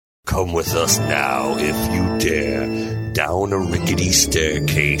Come with us now, if you dare, down a rickety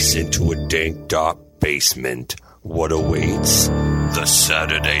staircase into a dank, dark basement. What awaits? The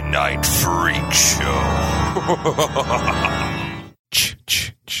Saturday Night Freak Show.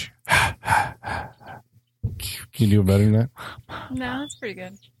 Can you do better than that? No, that's pretty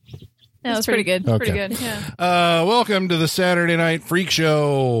good. No, that's pretty good. Okay. Pretty good, yeah. Welcome to the Saturday Night Freak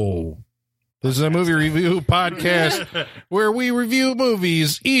Show. This is a movie review podcast where we review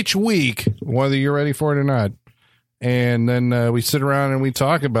movies each week, whether you're ready for it or not. And then we sit around and we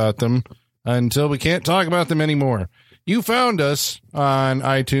talk about them until we can't talk about them anymore. You found us on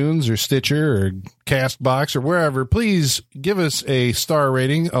iTunes or Stitcher or CastBox or wherever. Please give us a star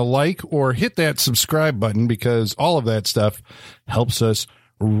rating, a like, or hit that subscribe button because all of that stuff helps us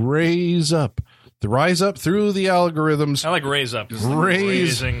rise up through the algorithms. I like raise up.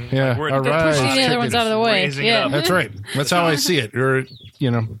 Raising. Yeah. Like all right. Pushing the other ones out of the way. Raising Yeah. up. That's right. That's how I see it. Or,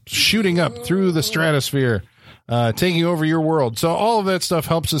 shooting up through the stratosphere, taking over your world. So all of that stuff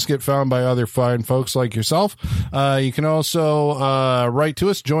helps us get found by other fine folks like yourself. You can also write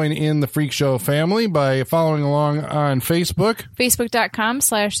to us, join in the Freak Show family by following along on Facebook,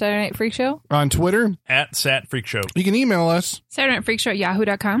 Facebook.com/Saturday Night Freak Show. on Twitter. At Sat Freak Show. You can email us Saturday Night Freak Show at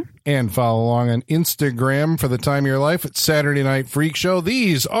yahoo.com. and follow along on Instagram for the time of your life at Saturday Night Freak Show.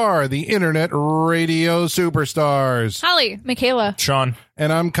 These are the Internet Radio Superstars. Holly, Michaela. Sean.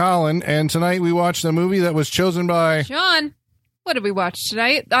 And I'm Colin, and tonight we watched a movie that was chosen by... John, what did we watch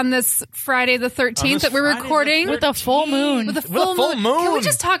tonight on this Friday the 13th that we're Friday the recording? 13th. With a full moon. With a full moon. Can we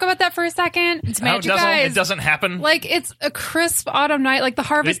just talk about that for a second? It's How magic. it doesn't happen. Like, it's a crisp autumn night. Like, the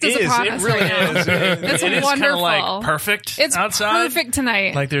harvest is upon It us really right now. is. It's It is kind of wonderful. like perfect It's outside. perfect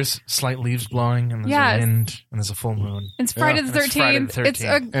tonight. Like there's slight leaves blowing and there's Yes. a wind and there's a full moon. It's Friday the It's Friday 13th. the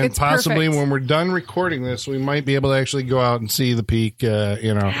 13th. And It's possibly perfect. when we're done recording this, we might be able to actually go out and see the peak, at the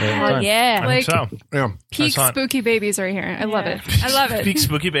Oh, time. yeah. I think so. Yeah. Peak That's fun. spooky babies right here. I love it. I love it. Peak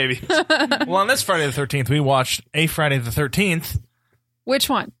spooky baby. Well, on this Friday the 13th, we watched A Friday the 13th, Which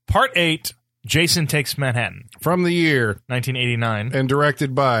one? Part 8, Jason Takes Manhattan, From the year 1989. and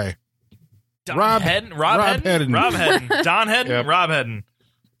directed by... Rob Hedden. Hedden. Don Hedden. Yep. Rob Hedden.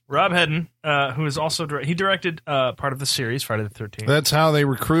 Rob Hedden, who is also he directed part of the series Friday the 13th. That's how they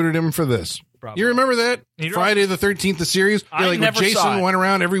recruited him for this. Bravo. You remember that? You Friday the 13th, the series? I Like never when Jason saw it. went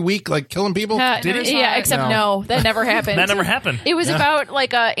around every week, like killing people? Did he? Yeah, except no, that never happened. That never happened. It was about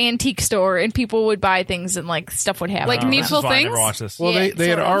like a antique store, and people would buy things, and like stuff would happen. Like This needful is why I things? never watched this. Well, Yeah, they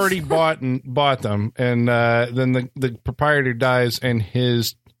had sort of. already bought them, and then the proprietor dies, and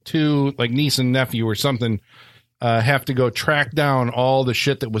his two, like niece and nephew or something, have to go track down all the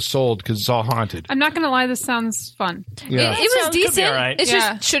shit that was sold because it's all haunted. I'm not going to lie. This sounds fun. Yeah. It was Could be decent. all right. It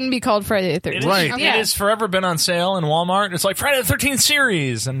Yeah. just shouldn't be called Friday the 13th. It is, Right. It has forever been on sale in Walmart. It's like Friday the 13th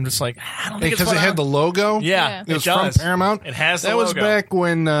series. And I'm just like, I don't think it's Because it had the logo. Yeah, It was does. from Paramount. It has the That was logo. back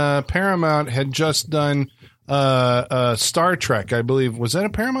when Paramount had just done Star Trek, I believe. Was that a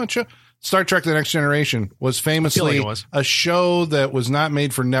Paramount show? Star Trek The Next Generation was famously it was. a show that was not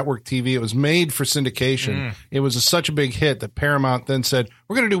made for network TV. It was made for syndication. It was such a big hit that Paramount then said,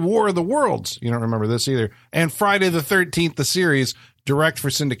 we're going to do War of the Worlds. You don't remember this either. And Friday the 13th, the series, direct for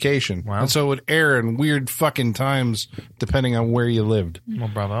syndication. Wow. And so it would air in weird fucking times depending on where you lived. Well,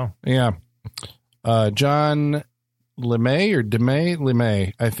 bravo. Yeah. John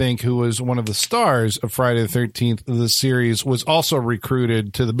LeMay, I think, who was one of the stars of Friday the 13th, the series, was also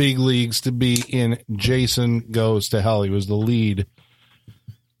recruited to the big leagues to be in Jason Goes to Hell. He was the lead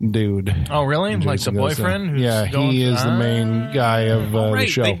dude. Oh, really? in Like Jason the Goes to Hell. boyfriend? Who's Yeah, going- he is the main guy of the right.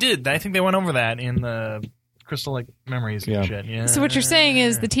 show. They did. I think they went over that in the Crystal Lake Memories and Yeah. shit. Yeah. So what you're saying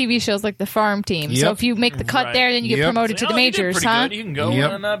is the TV show's like the farm team. So Yep. if you make the cut Right. there, then you get Yep. promoted to the Oh, you did majors, pretty huh? good. You can go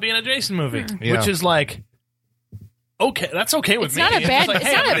Yep. and be in a Jason movie, Yeah. which is like, okay, that's okay with It's me. not a bad- like, it's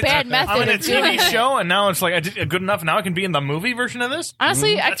hey, not I'm a bad method I'm in a of doing TV it. show, and now it's like I did good enough. Now I can be in the movie version of this.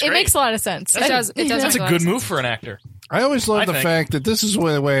 Honestly, That's it great. makes a lot of sense. It does. It does. That's a make good lot of move for an actor. I always love I the think. fact that this is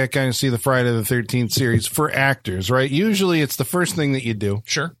the way I kind of see the Friday the 13th series for actors, right? Usually it's the first thing that you do.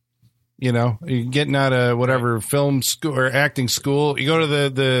 Sure. You know, you're getting out of whatever film school or acting school. You go to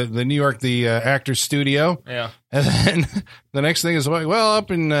the New York, actor's studio. Yeah. And then the next thing is, well,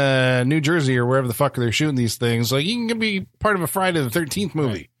 up in New Jersey or wherever the fuck they're shooting these things, like you can be part of a Friday the 13th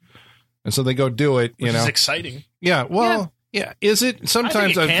movie. And so they go do it, you Which know. is exciting. Yeah, well, yeah. Is it?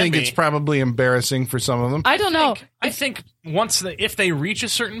 Sometimes I can think be. it's probably embarrassing for some of them. I don't know. I think if they reach a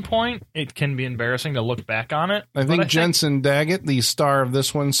certain point, it can be embarrassing to look back on it. I think Jensen Daggett, the star of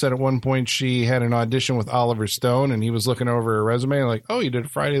this one, said at one point she had an audition with Oliver Stone, and he was looking over her resume like, "Oh, you did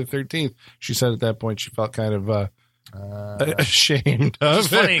Friday the 13th." She said at that point she felt kind of ashamed of. It's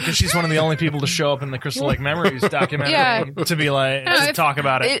funny because she's one of the only people to show up in the Crystal Lake Memories documentary Yeah. to be like to talk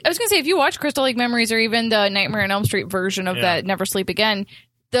about it. I was going to say, if you watch Crystal Lake Memories or even the Nightmare on Elm Street version of that Never Sleep Again,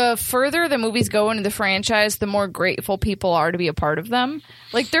 the further the movies go into the franchise, the more grateful people are to be a part of them.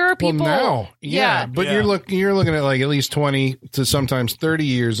 Like, there are people... Well, now, but you're looking at like at least 20 to sometimes 30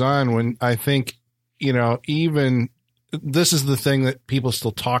 years on when I think, even this is the thing that people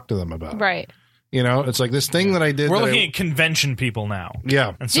still talk to them about. Right. It's like this thing that I did. We're looking at convention people now.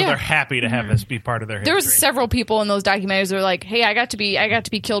 Yeah. And so they're happy to have this be part of their history. There was several people in those documentaries that were like, hey, I got to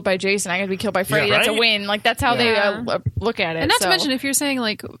be killed by Jason. I got to be killed by Freddy. Yeah, That's a right? win. Like, that's how they look at it. And not to So- mention, if you're saying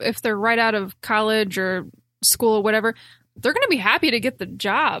like if they're right out of college or school or whatever, they're going to be happy to get the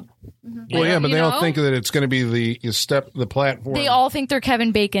job. Well, yeah, but they don't think that it's going to be the platform. They all think they're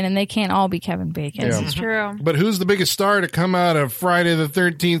Kevin Bacon, and they can't all be Kevin Bacon. Yeah. It's true. But who's the biggest star to come out of Friday the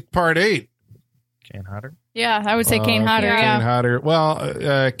 13th Part 8? Kane Hodder. Yeah, I would say Kane Hodder. yeah. Yeah. Kane Hodder.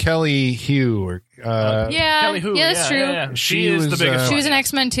 Well, Kelly Hugh or Kelly Hu. Yeah, that's true. Yeah. She She is the was, biggest. She one. was an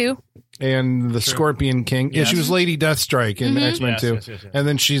X-Men too. and the Scorpion King. Yeah, she was Lady Deathstrike in X-Men Yes, 2. yes. And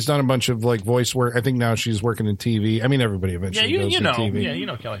then she's done a bunch of like voice work. I think now she's working in TV. I mean, everybody eventually goes you to know, TV. yeah, you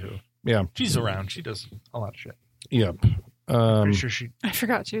know Kelly Hu. Yeah. She's around. She does a lot of shit. Yep. Pretty sure she I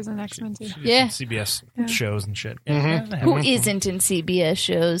forgot she was in X-Men too. did Yeah. some CBS shows and shit. Who isn't in CBS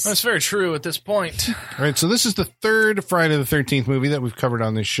shows? That's very true at this point. All right, so this is the third Friday the 13th movie that we've covered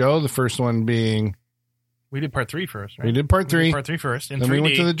on this show. The first one being We did part 3 first, right? we did part 3. Part 3 first. In Then 3D. we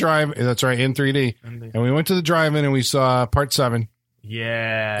went to the drive. That's right, in 3D. And we went to the drive-in and we saw part 7.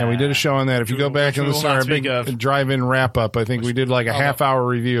 Yeah. And we did a show on that. If you go back and Which we listen to will our not speak big of. drive-in wrap-up, I think we did like a half-hour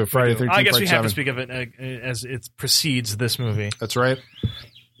review of Friday the 13th I guess part we 7. have to speak of it as it precedes this movie. That's right.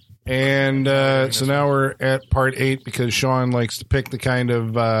 And so now we're at part 8 because Sean likes to pick the kind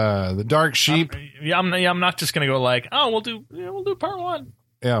of the dark sheep. I'm not just going to go like, oh, we'll do part 1.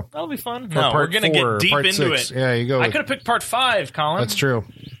 Yeah. That'll be fun. Or No, part we're going to 4, get deep part into 6. it. Yeah, you go. I with- could have picked part 5, Colin. That's true.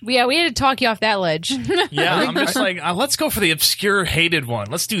 Yeah, we had to talk you off that ledge. Yeah, I'm just like, let's go for the obscure, hated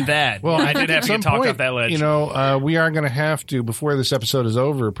one. Let's do that. Well, I did have to some get talked point, off that ledge. You know, we are going to have to, before this episode is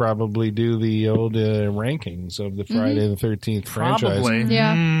over, probably do the old rankings of the Friday the 13th franchise. Probably.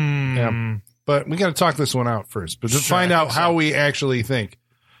 Yeah. Yeah. But we got to talk this one out first, but to find out how we actually think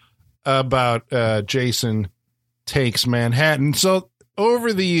about Jason Takes Manhattan. So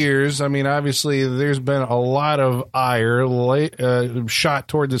over the years, I mean, obviously, there's been a lot of ire shot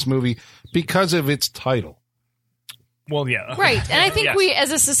toward this movie because of its title. Well, yeah. Right. And I think Yes. we,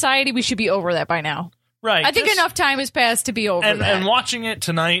 as a society, we should be over that by now. Right. I think just- enough time has passed to be over that. And watching it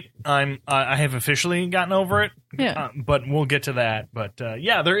tonight, I have officially gotten over it. Yeah. But we'll get to that. But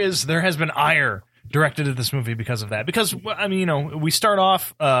yeah, there has been ire directed at this movie because of that. Because I mean, you know, we start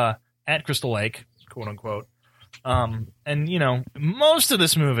off at Crystal Lake, quote unquote, and you know, most of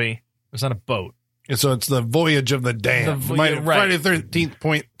this movie was on a boat. And so it's the Voyage of the Damned. Right. Friday the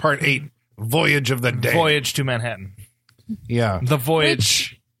 13th part 8, Voyage of the Damned. Voyage to Manhattan. Yeah. The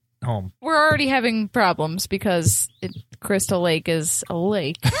voyage home. We're already having problems because Crystal Lake is a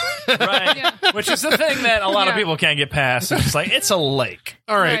lake. Right. Which is the thing that a lot of people can't get past. It's like, it's a lake.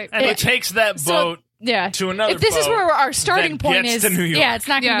 All right. Right. And it takes that boat Yeah. to another If this is boat where our starting that point gets is, to New York. yeah, it's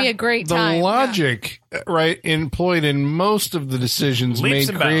not going to Yeah. be a great The time. logic, right, employed in most of the decisions Leaps made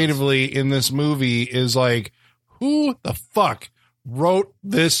and bounds. creatively in this movie is like, who the fuck wrote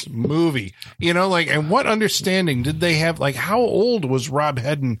this movie? You know, like, and what understanding did they have? Like, how old was Rob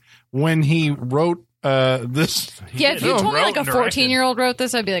Hedden when he wrote this? Yeah, if you No, told me wrote like a and directed. 14-year-old wrote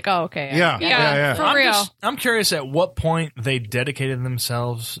this, I'd be like, oh, okay. Yeah. For real. I'm curious at what point they dedicated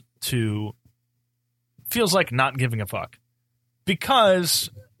themselves to feels like not giving a fuck. Because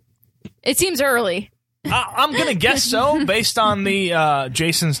It seems early. I'm going to guess so based on the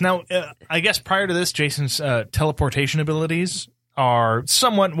Jason's. Now, I guess prior to this, Jason's teleportation abilities are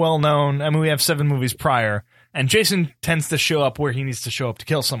somewhat well known. I mean, we have 7 movies prior, and Jason tends to show up where he needs to show up to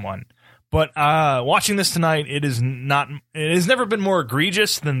kill someone. But watching this tonight, it has never been more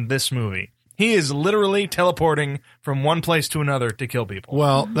egregious than this movie. He is literally teleporting from one place to another to kill people.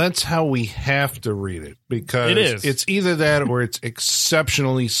 Well, that's how we have to read it because It is. it's either that or it's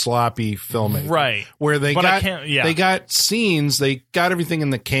exceptionally sloppy filmmaking. Right. Where they But I got can't- yeah. they got scenes, they got everything in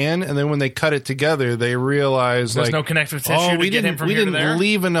the can, and then when they cut it together, they realize There's like no connective tissue oh, to we get didn't him from we here to didn't there.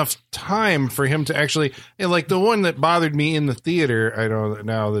 leave enough time for him to actually like the one that bothered me in the theater. I know that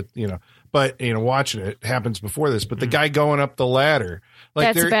now that you know, but watching it happens before this. But the guy going up the ladder,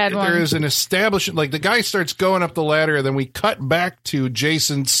 like That's a bad one. there is an establishment. Like the guy starts going up the ladder, and then we cut back to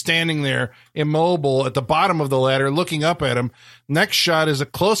Jason standing there immobile at the bottom of the ladder, looking up at him. Next shot is a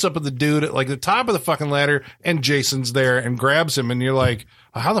close up of the dude at like the top of the fucking ladder, and Jason's there and grabs him, and you're like,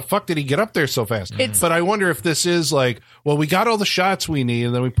 how the fuck did he get up there so fast? But I wonder if this is like, well, we got all the shots we need,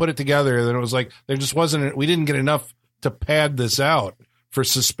 and then we put it together, and then it was like there just wasn't. We didn't get enough to pad this out for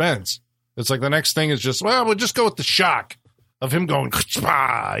suspense. It's like the next thing is just, well, we'll just go with the shock of him going,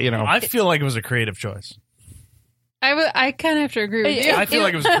 I feel like it was a creative choice. I kind of have to agree with you. I feel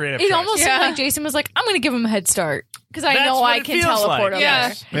like it was a creative choice. It almost seemed like Jason was like, I'm going to give him a head start because I That's know what I it can feels teleport like. up Yeah.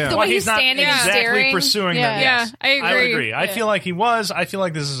 there. Yeah. The Why way he's not standing exactly staring. pursuing Yeah. them. Yes. I agree. I would agree. I feel like he was. I feel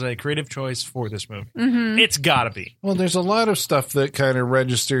like this is a creative choice for this movie. It's got to be. Well, there's a lot of stuff that kind of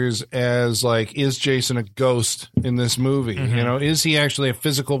registers as like, is Jason a ghost in this movie? Is he actually a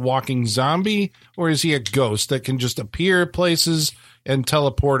physical walking zombie, or is he a ghost that can just appear places and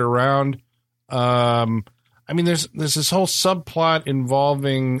teleport around? I mean, there's this whole subplot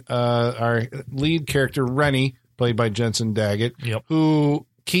involving our lead character, Rennie, played by Jensen Daggett, who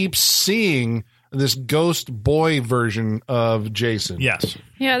keeps seeing this ghost boy version of Jason. Yes.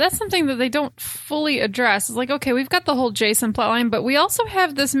 Yeah, that's something that they don't fully address. It's like, okay, we've got the whole Jason plotline, but we also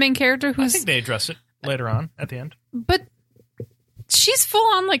have this main character I who's, think they address it later on at the end. but she's full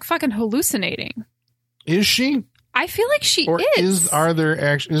on like fucking hallucinating. Is she? I feel like she Or is.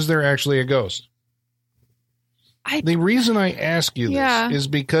 is there actually a ghost? The reason I ask you this is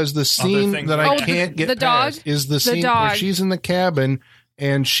because the scene things that that I happen. can't get The dog? past is the scene dog. where she's in the cabin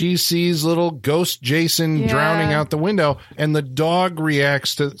and she sees little ghost Jason Yeah. drowning out the window, and the dog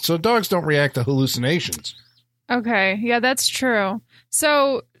reacts to. So dogs don't react to hallucinations. Okay, yeah, that's true.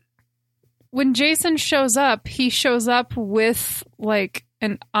 So when Jason shows up, he shows up with like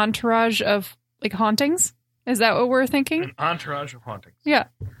an entourage of like hauntings. Is that what we're thinking? An entourage of hauntings. Yeah.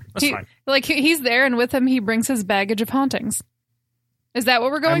 That's fine. Like he's there, and with him, he brings his baggage of hauntings. Is that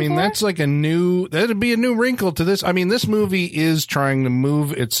what we're going I mean, for? that's like that'd be a new wrinkle to this. I mean, this movie is trying to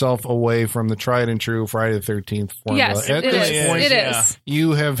move itself away from the tried and true Friday the 13th formula. Yes, At it this is. point, It yeah. is.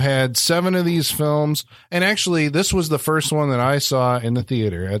 you have had 7 of these films, and actually this was the first one that I saw in the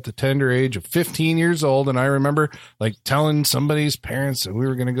theater at the tender age of 15 years old. And I remember like telling somebody's parents that we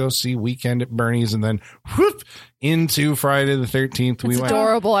were going to go see Weekend at Bernie's, and then whoop into Friday the 13th. We It's went.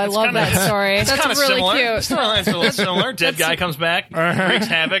 adorable. I love kinda- that story. It's That's kind of really similar. cute. It's a little similar. Dead guy comes back, wreaks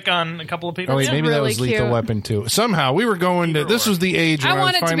havoc on a couple of people. Oh wait, That's maybe that really was Lethal cute. Weapon too. Somehow we were going to. This was the age. When I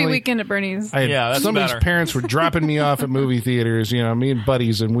want it to be finally- Weekend at Bernie's. I had, Yeah, that's somebody's better. parents were dropping me off at movie theaters, me and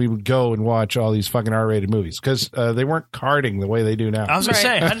buddies, and we would go and watch all these fucking R-rated movies because they weren't carding the way they do now. I was going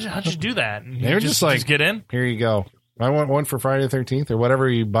Right. to say, how'd you do that? They were just like, get in? Here you go. I want one for Friday the 13th or whatever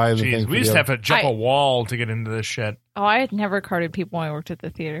you buy the Jeez, thing. we used to have to jump a wall to get into this shit. Oh, I had never carded people when I worked at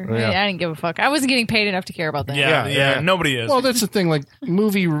the theater. Yeah. I didn't give a fuck. I wasn't getting paid enough to care about that. Yeah. Nobody is. Well, that's the thing. Like the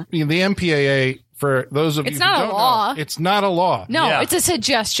MPAA, for those of It's you who not a don't law. know, it's not a law. No, Yeah. it's a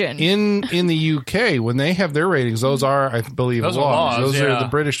suggestion. In the UK, when they have their ratings, those are, I believe, Those are laws. laws, Those yeah. are the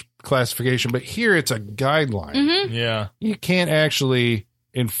British classification. But here, it's a guideline. yeah. You can't actually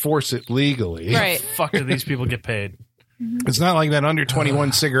enforce it legally. Right. Fuck do these people get paid? It's not like that under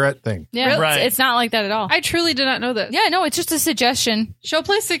 21 cigarette thing. Yeah, Right. it's not like that at all. I truly did not know this. Yeah, no, it's just a suggestion.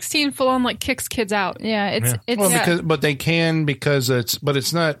 Showplay 16 full on like kicks kids out. Yeah, it's Well, Yeah. but they can because it's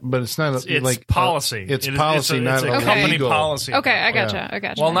not It's like policy. It's It is- policy, it's not a illegal. company policy. Okay, I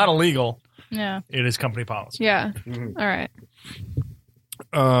gotcha. Well, not illegal. yeah. It is company policy. Yeah. Mm-hmm. All right.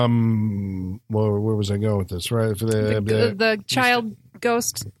 Well, where was I going with this? Right for The child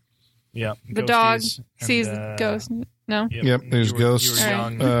ghost, Yeah. the dog Ghosties sees and, the ghost. No. Yep, there's you were, ghosts. You were All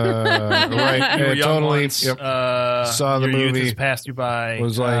right. young. right, You were yeah, young totally. once. Yep. Saw the your youth movie. has passed you by.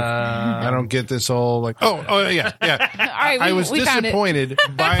 Was like, I don't get this whole like. Oh yeah. All right, I was we found it. disappointed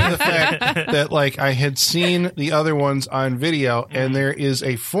by the fact that like I had seen the other ones on video, and there is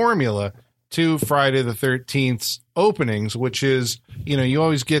a formula to Friday the 13th's openings, which is you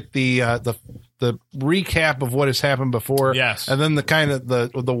always get the recap of what has happened before, Yes. and then the kind of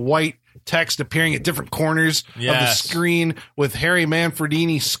the white text appearing at different corners of the Yes. screen with Harry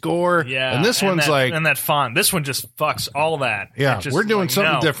Manfredini's score. Yeah. and this one's that, like. and that font. This one just fucks all that. Yeah, It just, we're doing like,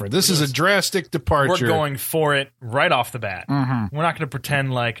 something no. different. This is a drastic departure. We're going for it right off the bat. Mm-hmm. We're not going to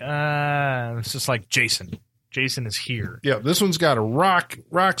pretend like it's just like Jason. Jason is here. Yeah, this one's got a rock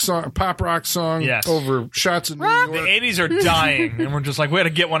song, pop rock song Yes. over shots of New The York. 80s are dying, and we're just like, we got to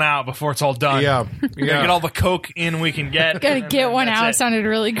get one out before it's all done. Yeah, We gotta get all the coke in we can get. Gotta and get then one that's out. it. Sounded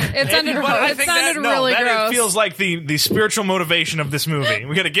really good. It sounded, Well, I it think sounded that, really that gross. feels like the spiritual motivation of this movie.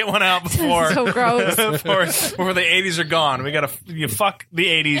 We got to get one out before So gross. before the 80s are gone. We got to fuck the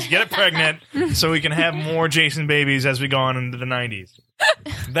 80s, get it pregnant, so we can have more Jason babies as we go on into the 90s.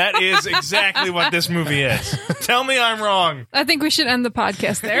 That is exactly what this movie is. Tell me I'm wrong. I think we should end the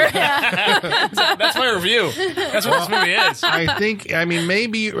podcast there. That's my review. That's what this movie is.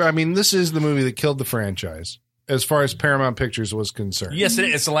 I mean, this is the movie that killed the franchise as far as Paramount Pictures was concerned. Yes,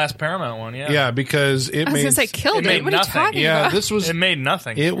 it's the last Paramount one. Yeah, Yeah, because it I was made going to say killed it made it. What are you nothing. talking yeah, about? this was it made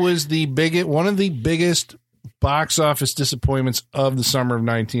nothing. it was one of the biggest box office disappointments of the summer of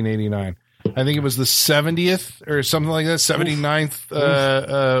 1989. I think it was the 70th or something like that,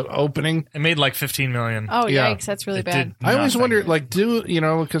 79th opening. It made like $15 million. Oh, Yeah. yikes. That's really It bad. did I always nothing. wonder, like,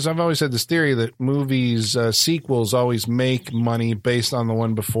 because I've always had this theory that movies, sequels always make money based on the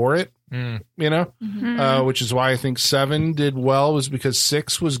one before it, which is why I think 7 did well, was because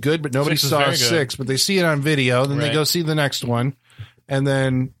 6 was good, but nobody 6 was saw very good. 6, but they see it on video, then they Right. go see the next one. And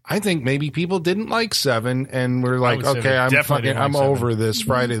then I think maybe people didn't like 7 and were like, would say okay, they I'm definitely didn't I'm like 7. over this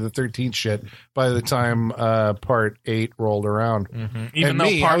Friday the 13th shit by the time part 8 rolled around. Even And though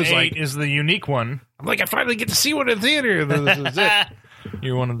me, I part was 8 like- is the unique one, I'm like, I finally get to see one in theater. This is it.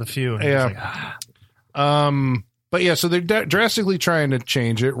 you're one of the few. And Yeah. it's like, But yeah, so they're drastically trying to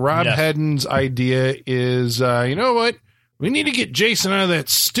change it. Rob Yes. Hedden's idea is, you know what? We need to get Jason out of that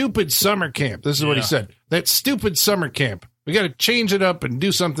stupid summer camp. This is what he Yeah. said. That stupid summer camp. We got to change it up and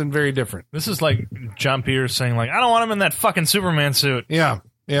do something very different. this is like John Peters saying, like, I don't want him in that fucking Superman suit. Yeah,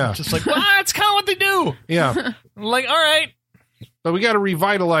 yeah, Just like, well, that's kind of what they do. yeah. Like, all right, But we got to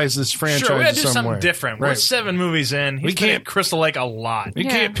revitalize this franchise sure, we gotta do some something way. different. We're Right. 7 movies in. He's We been can't- at Crystal Lake a lot. We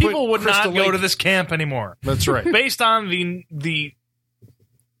Yeah. can't People put would not Crystal go Lake- to this camp anymore. That's right. Based on the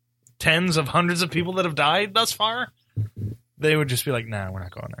tens of hundreds of people that have died thus far, they would just be like, nah, we're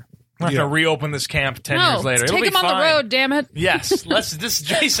not going there. We're not Yeah. going to reopen this camp 10 No, years later. It'll take be him on the fine. road, damn it. Yes, this is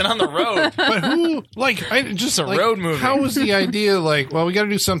Jason on the road. But who, like, I just a like, road movie. How was the idea? Like, well, we got to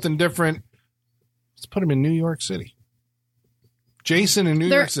do something different. Let's put him in New York City. Jason in New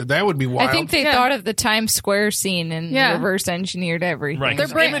They're- York City. That would be wild. I think they Yeah. thought of the Times Square scene and Yeah. reverse engineered everything. Right. They're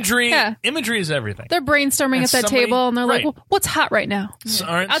 'cause bra- imagery, yeah. imagery is everything. They're brainstorming And at that somebody- table, and they're like, right. well, what's hot right now? So,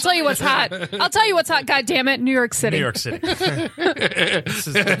 aren't I'll tell you what's hot. I'll tell you what's hot, God damn it, New York City. New York City. this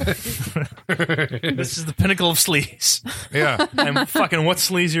is the pinnacle of sleaze. yeah. And fucking what's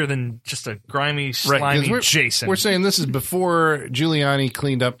sleazier than just a grimy, Right, 'cause slimy Jason? We're saying this is before Giuliani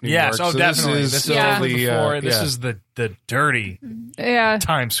cleaned up New yes, York. oh, so definitely. This This is is Yeah. over the, before. This yeah. is the dirty Yeah,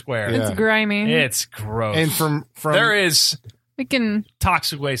 Times Square. Yeah. it's grimy. It's gross. And from there is We can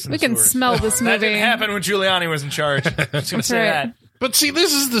toxic waste in we the can sewers. smell this That movie. didn't happen when Giuliani was in charge. I'm just going to say right. that. But see,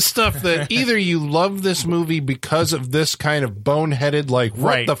 this is the stuff that either you love this movie because of this kind of boneheaded, like, what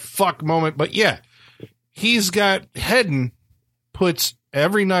Right. the fuck moment. But yeah, he's got Hedden puts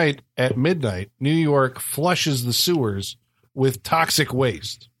every night at midnight, New York flushes the sewers with toxic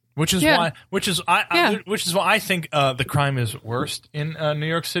waste. Which is Yeah. why, which is why I think the crime is worst in New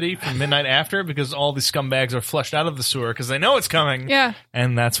York City from midnight after, because all these scumbags are flushed out of the sewer because they know it's coming. Yeah.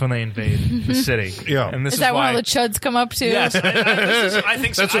 and that's when they invade the city. Yeah. and this Is is that why. when all the chuds come up too? Yes, I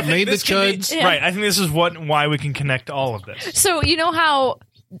think so. That's what I think made the this can be- chuds. Right, I think this is why we can connect all of this. So you know how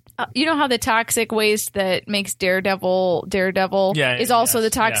the toxic waste that makes Daredevil Yeah, is also yes, the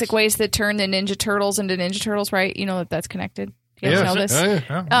toxic yes. waste that turned the Ninja Turtles into Ninja Turtles, right? You know that's connected. You guys know this?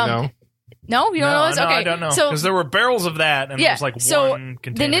 Yeah. Oh. No, you don't know this. No, Okay, I don't know So because there were barrels of that, and there yeah, was like so one the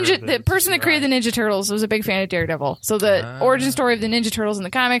container. the person that created the Ninja Turtles was a big fan of Daredevil. So the origin story of the Ninja Turtles in the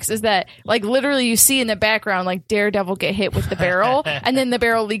comics is that, like, literally you see in the background, like, Daredevil get hit with the barrel, and then the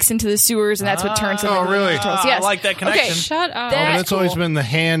barrel leaks into the sewers, and that's what turns them Oh, into really? the Ninja Turtles. I Yes. like that connection. Okay, Shut up. That- But it's always cool. been the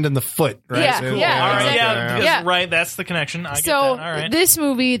hand and the foot, right? Yeah, yeah, All right, exactly. yeah, because- Yeah. right. That's the connection. I get that. So All right. this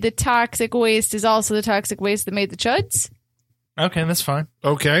movie, the toxic waste is also the toxic waste that made the Chuds. Okay, that's fine.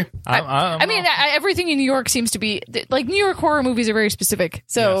 Okay. I mean, everything in New York seems to be like New York horror movies are very specific,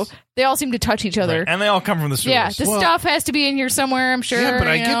 so Yes. they all seem to touch each other. Right. And they all come from the sewers. Yeah, the Well- stuff has to be in here somewhere. I'm sure. Yeah, but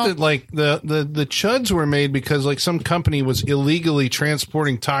I you get know. that, like, the chuds were made because, like, some company was illegally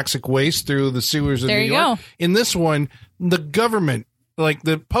transporting toxic waste through the sewers of There New you York. go. In this one, the government, like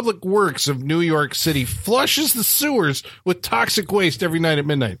the public works of New York City, flushes the sewers with toxic waste every night at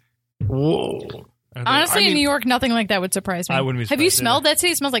midnight. Whoa. Honestly, I mean- in New York, nothing like that would surprise me. I wouldn't be Have you surprised smelled that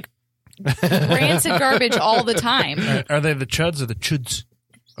city? It smells like rancid garbage all the time. Are they the chuds or the chuds?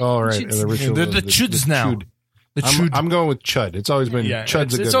 All right. Chuds. The ritual They're of the chuds now. chud. I'm going with Chud. It's always been Yeah,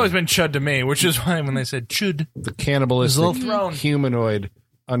 Chud's a good it's always been Chud to me, which is why when they said Chud, the cannibalistic His little throne. humanoid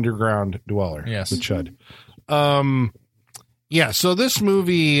underground dweller. Yes. The Chud. Yeah, so this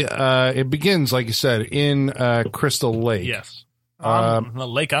movie, it begins, like you said, in Crystal Lake. yes, the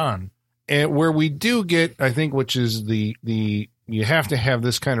Lake On. And where we do get, I think, which is the you have to have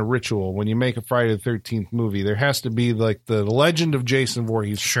this kind of ritual when you make a Friday the 13th movie. There has to be like the legend of Jason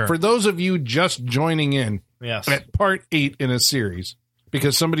Voorhees. Sure. For those of you just joining in Yes. at part 8 in a series,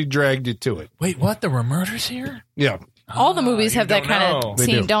 because somebody dragged you to it. Wait, what? There were murders here? Yeah. All the movies you have that don't kind know. of They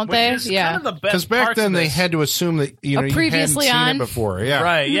scene, do. don't they? Which is Yeah. kind of the best Because back parts then of they this. had to assume that you hadn't previously seen on. it before. Yeah.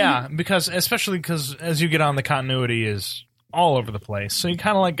 Right, yeah, because especially because as you get on, the continuity is all over the place. So you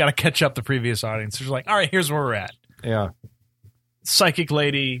kind of like got to catch up the previous audience. You're like, all right, here's where we're at. Yeah. Psychic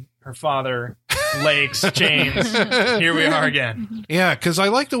lady, her father, lakes, chains. Here we are again. Yeah, because I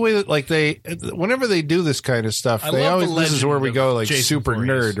like the way that like whenever they do this kind of stuff, I they love the always this is where we legend go of like Jason super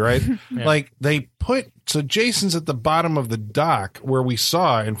Voorhees. nerd, right? Yeah. Like they put so Jason's at the bottom of the dock where we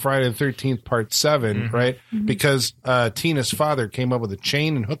saw in Friday the 13th Part 7, Mm-hmm. right? Because Tina's father came up with a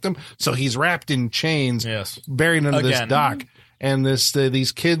chain and hooked him, so he's wrapped in chains, Yes. buried under this Again. dock. And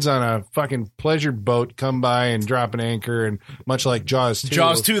these kids on a fucking pleasure boat come by and drop an anchor, and much like Jaws 2,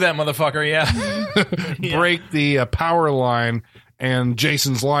 Jaws 2, that motherfucker, yeah. break the power line, and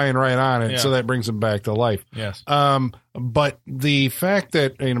Jason's lying right on it, Yeah. so that brings him back to life. Yes. But the fact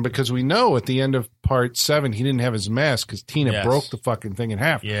that, because we know at the end of Part 7 he didn't have his mask because Tina Yes. broke the fucking thing in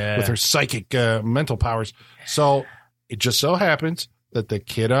half Yeah. with her psychic mental powers. So it just so happens that the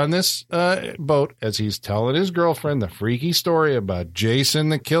kid on this boat, as he's telling his girlfriend the freaky story about Jason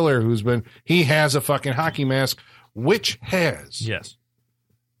the killer, he has a fucking hockey mask, which has Yes.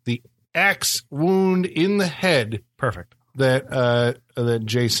 the axe wound in the head Perfect. that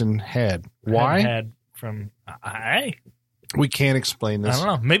Jason had. Why? Had from We can't explain I this. don't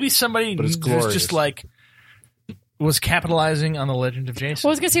know. Maybe somebody But it's who's glorious. just like was capitalizing on the legend of Jason.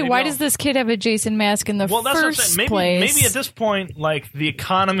 Well, I was gonna say, Maybe why I'll- does this kid have a Jason mask in the Well, that's what I'm first saying. place? Maybe at this point, like the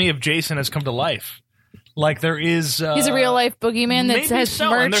economy of Jason has come to life. Like there is. He's a real life boogeyman that maybe has so,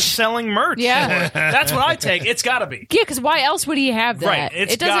 and they're merch. selling merch. Yeah. That's what I take. It's got to be. Yeah, because why else would he have that? Right,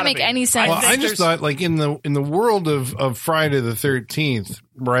 it's It doesn't gotta make be. any sense. Well, I think just there's- thought, like in the world of Friday the 13th,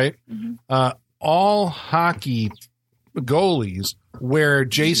 right? All hockey goalies wear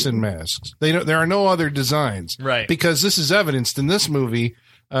Jason masks. There are no other designs, Right. Because this is evidenced in this movie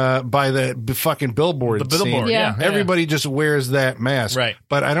by the fucking billboard. The billboard. scene. Yeah. Yeah. Everybody just wears that mask, Right.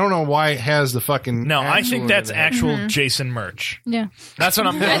 But I don't know why it has the fucking. No, I axe think wound that's in it. actual Jason merch. yeah. That's what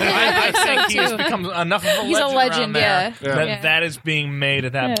I'm. I think he has too. become enough of a He's a legend. legend, around there yeah. That Yeah. that is being made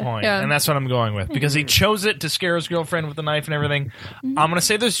at that Yeah. point, Yeah. and that's what I'm going with because he chose it to scare his girlfriend with the knife and everything. I'm going to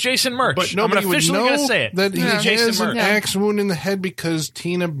say there's Jason merch. But I'm nobody would officially know going to say it. that he Jason has an merch. axe wound in the head because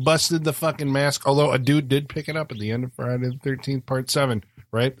Tina busted the fucking mask. Although a dude did pick it up at the end of Friday the 13th, Part 7,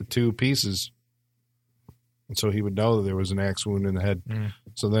 right? The two pieces. And so he would know that there was an axe wound in the head.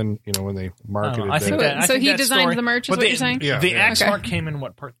 So then, when they marketed I think that, that. I So think he that designed story- the merch, is but what you're saying? Yeah. The axe Okay. mark came in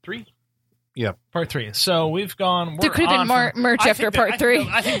what, Part 3? Yep. Part 3. So we've gone. There we're could have been on more from- merch I after think Part that- 3.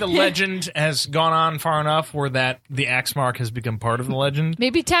 I think the legend has gone on far enough where that the axe mark has become part of the legend.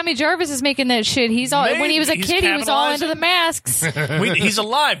 Maybe Tommy Jarvis is making that shit. He's all when he was a Maybe. kid, He's he was all into the masks. He's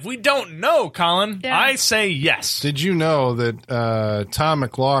alive. We don't know, Colin. Yeah. I say yes. Did you know that Tom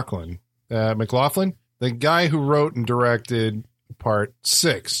McLaughlin, the guy who wrote and directed Part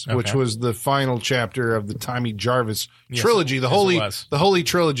 6, which Okay. was the final chapter of the Tommy Jarvis Yes, trilogy, the yes, it holy was.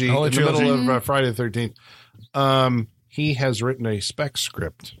 trilogy The holy in trilogy. the middle of Friday the 13th. He has written a spec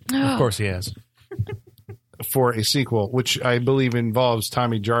script Of course he has. for a sequel, which I believe involves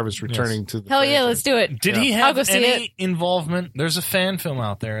Tommy Jarvis returning to the Hell yeah, franchise. let's do it. Did he I'll have go see any it. involvement? There's a fan film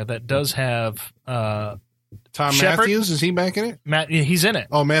out there that does have Tom Shepard? Matthews, is he back in it? Matt. He's in it.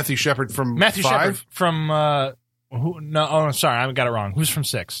 Oh, Matthew Shepard from Matthew 5? Shepard from who? No, oh, sorry, I got it wrong. Who's from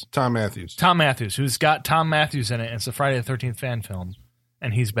 6? Tom Matthews. Tom Matthews, who's got Tom Matthews in it. It's a Friday the 13th fan film,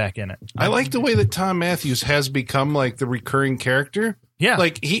 and he's back in it. I like the way that Tom Matthews has become like the recurring character. Yeah.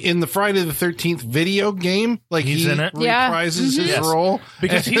 Like he in the Friday the 13th video game, like He's he in it. Yeah. reprises his Yes. role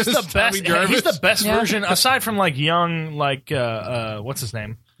because he's as the Tommy best. Jarvis. He's the best Yeah. version aside from like young, like what's his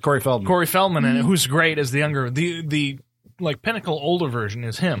name, Corey Feldman. Corey Feldman, in it, who's great as the younger, the like pinnacle older version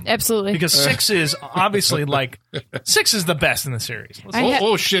is him. Absolutely. Because 6 is obviously like 6 is the best in the series.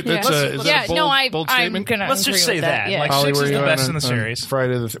 Oh shit! That's Yeah. is that a bold, no, bold I'm statement? gonna. Let's agree just say with that. Yeah. Like, Holly, 6 were is you the on best a- in the on series.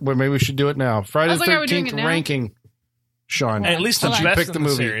 Friday well, maybe we should do it now. Friday I was the like, are we doing 13th it now? ranking. Sean, At least the Did you best pick in the the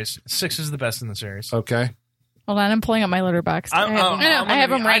movie? series. 6 is the best in the series. Okay. Hold on, I'm pulling up my letterbox. I have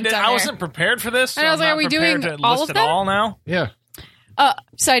them ranked on I there. wasn't prepared for this. So And I was I'm like, not are we prepared doing to all list of it them? all now? Yeah.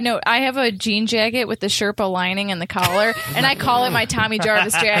 Side note, I have a jean jacket with the Sherpa lining and the collar, and I call it my Tommy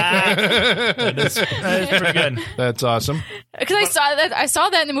Jarvis jacket. That is pretty good. That's awesome. Because I saw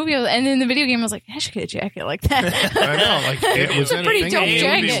that in the movie, and in the video game, I was like, I should get a jacket like that. I know. Like, it was pretty dope It would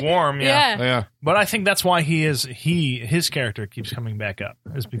jacket. be warm, yeah. Yeah. But I think that's why his character keeps coming back up,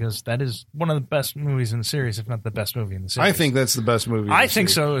 is because that is one of the best movies in the series, if not the best movie in the series. I think that's the best movie. in I the think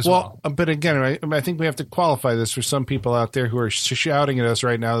series. so as well. But again, I think we have to qualify this for some people out there who are shouting at us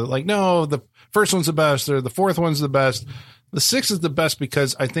right now. Like, no, the first one's the best, or the fourth one's the best. The sixth is the best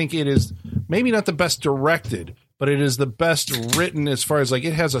because I think it is maybe not the best directed, but it is the best written as far as like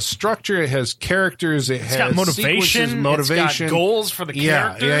it has a structure, it has characters, it's got motivation, it's got goals for the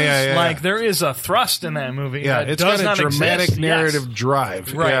characters. Yeah. Like there is a thrust in that movie. Yeah, that it's does got a not dramatic exist. narrative Yes.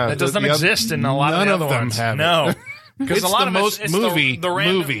 drive. Right, Yeah, that does not the exist in a lot none of the of other them ones. have No. it. Because It's a lot the of most it's movie the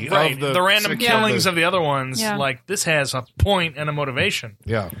random, movie right, of the random six killings of of the other ones. Yeah. Like this has a point and a motivation.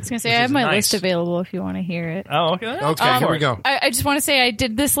 Yeah. I was going to say, Which I have is my nice. list available if you want to hear it. Oh, okay. Okay, here we go. I just want to say I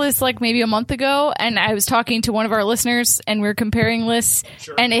did this list like maybe a month ago, and I was talking to one of our listeners, and we were comparing lists,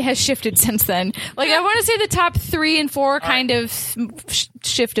 and it has shifted since then. Like I want to say the top 3 and 4 kind of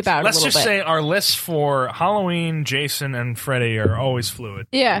shift about Let's a little just bit. say our lists for Halloween, Jason, and Freddy are always fluid.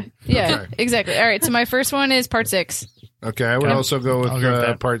 Yeah, Okay. exactly. All right, so my first one is part 6. Okay, I would also go with I'll go with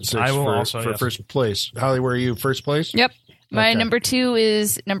that. part 6 I will for, also, for yes. first place. Holly, where are you? First place? Yep. My Okay. number 2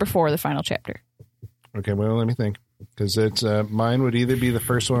 is number 4, the final chapter. Okay, well, let me think. Because it's mine would either be the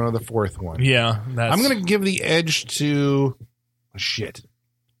first one or the fourth one. Yeah, that's. I'm going to give the edge to... Shit.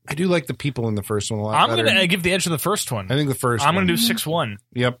 I do like the people in the first one a lot I'm better. going to give the edge to the first one. I think the first I'm one. going to do 6-1.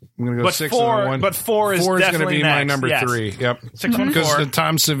 Yep. I'm going to go But 6 four- and 1. but four is going to definitely be my next, number yes. 3. Yep. 6-1-4. Because the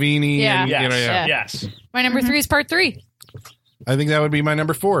Tom Savini Yeah. and, Yes. you know, yeah. Yes. My number 3 is part 3. I think that would be my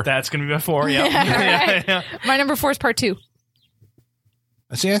number 4. That's going to be my 4. Yeah. Alright. yeah. My number 4 is part 2.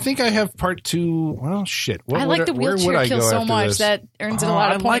 See, I think I have part 2. Well, shit. What I would like the where would wheelchair I kill go so after much this? that earns it a Oh,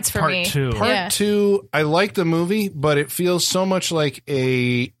 lot I of points like for part me. 2. Part Yeah. 2, I like the movie, but it feels so much like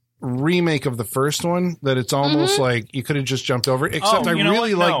a remake of the first one that it's almost like you could have just jumped over it. Except I you know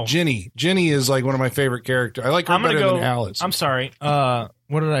really what? like No. Ginny. Ginny is like one of my favorite characters. I like her I'm going better to go. than Alice. I'm sorry. What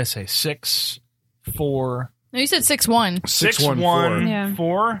did I say? 6, 4, No, you said 6-1. 6, 6-1-4. 1, Yeah.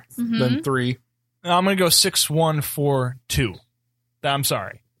 4. Then 3. I'm going to go 6-1-4-2. I'm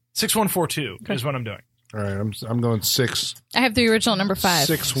sorry. 6-1-4-2 is what I'm doing. All right, I'm going 6. I have the original number 5.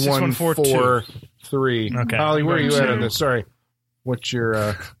 6, 6, 1, 1, 4, 4, 3. Okay. Holly, where are you at on Two. this? Sorry. What's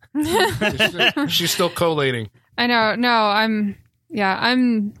your she's still collating. I know. No, I'm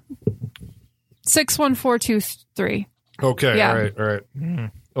 61423. Okay, Yeah. all right.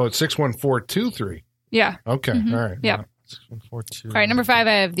 Oh, it's 61423. Yeah. Okay, all right. Yeah. 6-1-4-2. All right, number 5,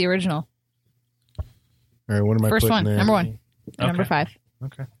 I have the original. All right, what am I First putting one, there? number 1. Number 5.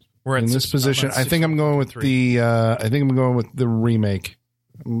 Okay. We're at In this 6, position, I'm at I think I'm going with 6-1-3. the remake.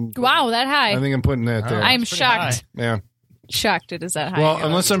 Wow, that high. I think I'm putting that there. Oh. I'm That's pretty shocked. Yeah. Shocked it is that high. Well,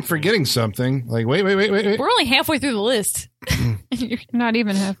 unless I'm forgetting something. Like, wait. We're only halfway through the list. Not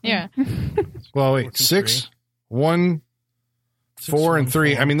even half. Yeah. Well, 4, wait. 2, 6, 1, 4, and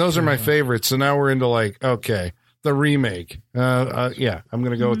 3. I mean, those are my favorites. So now we're into like, okay, the remake. Yeah, I'm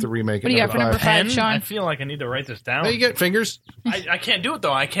going to go with the remake. What do you at got for number 5, Pen? Sean? I feel like I need to write this down. Hey, you get fingers? I can't do it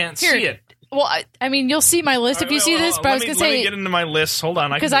though. I can't Here. see it. Well, I mean, you'll see my list if you see this, but I was going to let me say, get into my list. Hold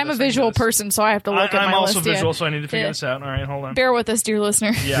on, because I'm a visual person, so I have to look at I'm my also list. visual, Yeah. so I need to figure Yeah. this out. All right, hold on. Bear with us, dear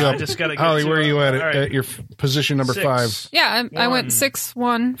listener. Yeah, I just got to get Holly, to where are you at? all right. At your position number 6, 5. Yeah, I One. went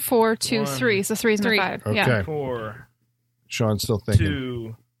 61423. So 3 is number Two. 5. Yeah. Okay. 4, Sean's still thinking.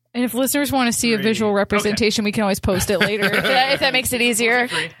 2, And if listeners want to see a 3. visual representation, we can always post it later if that makes it easier.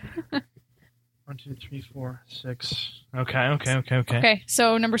 3. 1, 2, 3, 4, 6. Okay. Okay,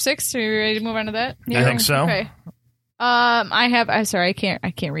 so number 6. Are you ready to move on to that? I think so. Okay. I'm sorry,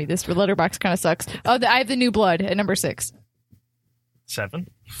 I can't read this. The letterbox kind of sucks. Oh, I have the New Blood at number 6. 7.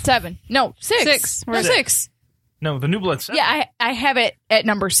 7. No, 6. 6. Or 6. No, the New Blood 7. Yeah, I have it at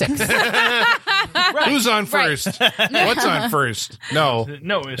number 6. Who's on first? What's on first? No.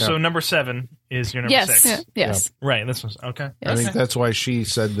 No, so number 7 is your number Yes. 6. Yes. Right, this was okay. I think that's why she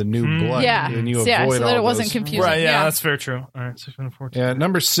said the new blood. Yeah. And you Yeah, avoid so that all it wasn't those. confusing. Right, yeah, Yeah. that's very true. All right, 6 and 14. Yeah,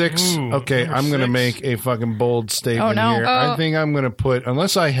 number 6. Ooh, Okay, number I'm going to 6. make a fucking bold statement Oh, no. here. I think I'm going to put,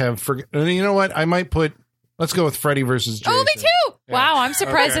 unless I have, you know what? I might put, let's go with Freddy versus Jason. Oh, me too. Wow, I'm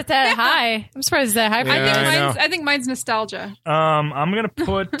surprised Okay. at that high. I'm surprised at that high. Yeah. I think mine's nostalgia. I'm gonna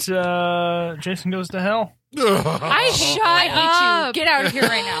put Jason Goes to Hell. I hate you. Get out of here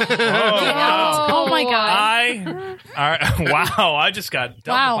right now. Get out. Oh my my God. Wow, I just got dumped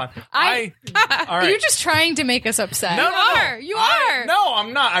Wow. upon. All right. You're just trying to make us upset. No, You are. No,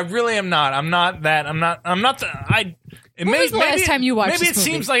 I'm not. I really am not. I'm not that. I'm not the. When was the last time you watched Maybe this it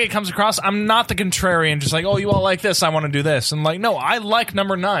movie? seems like it comes across. I'm not the contrarian, just like, oh, you all like this, I want to do this, and like, no, I like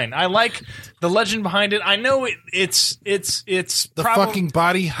number 9. I like the legend behind it. I know it's The probably, fucking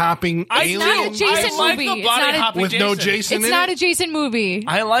body hopping It's alien. not a Jason I like movie. the It's body not a- hopping with no Jason It's in not it? a Jason movie.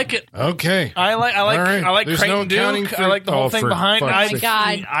 I like it. Okay. I like All right. I like There's Creighton no accounting Duke. for- I like the whole oh, thing for behind. fuck's I, sake.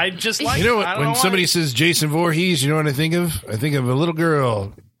 God. I just like. You know I what? don't When know somebody why. says Jason Voorhees, you know what I think of? I think of a little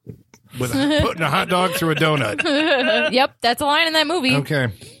girl with putting a hot dog through a donut. Yep, that's a line in that movie. Okay.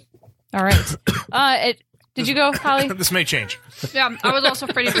 All right. Did you go, Holly? This may change. Yeah, I was also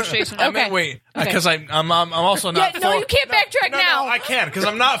Freddy vs. Jason. Okay. Wait, Okay. because I'm also not. Yeah, no, you can't backtrack No, now. I can because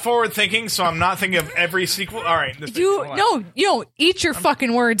I'm not forward thinking, so I'm not thinking of every sequel. All right, You eat your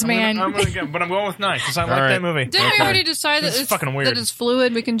fucking words, man. I'm going with 9 because I like right. that movie. Didn't we already decide that This is fucking weird. that it's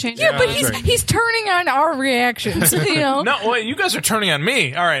fluid? We can change yeah, it. but that's right. he's turning on our reactions. You know. No, wait, you guys are turning on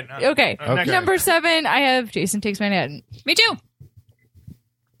me. All right. Okay. Okay. Number 7, I have Jason Takes Manhattan. Me too.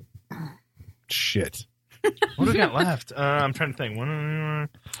 Shit. What do we got left? I'm trying to think.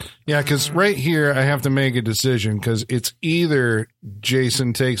 Yeah, because right here I have to make a decision because it's either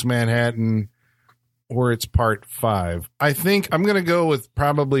Jason Takes Manhattan or it's part 5. I think I'm going to go with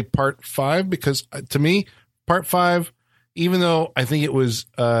probably part 5 because to me, part 5, even though I think it was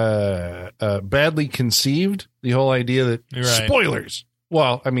badly conceived, the whole idea that You're right. spoilers.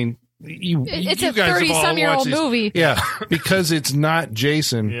 Well, I mean, It's you a guys have all 30-some-year-old watched these. movie. Yeah, because it's not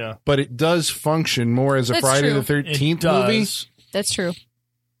Jason, Yeah. but it does function more as a That's Friday true. the 13th movie. That's true.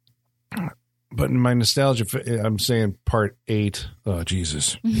 But in my nostalgia, I'm saying part 8. Oh,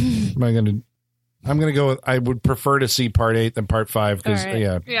 Jesus. I'm gonna go with, I would prefer to see part 8 than part 5 because, All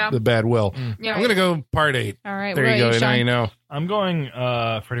right. Yeah. the bad will. Yeah. I'm going to go part 8. All right. There what you go. about Now Sean? you know. I'm going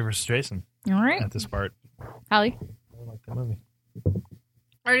Freddy vs. Jason All right. at this part. Holly. I like that movie.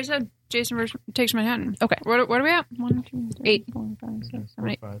 I already said Jason Takes Manhattan. Okay. What are we at? 1, 2, 3, 8. 4, 5, 6, 7,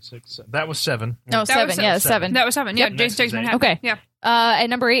 8. 5, 6, 7. That was 7. No, That 7. was Yeah, 7. 7. That was 7. Yep, Next Jason Takes is 8. Manhattan. Okay. Yeah. At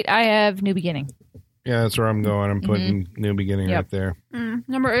number 8, I have New Beginning. Yeah, that's where I'm going. I'm putting New Beginning Yep. right there.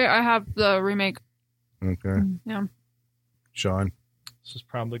 Number 8, I have the remake. Okay. Yeah. Sean. This is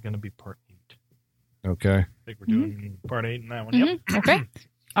probably going to be part 8. Okay. I think we're doing part 8 in that one. Yep. Okay.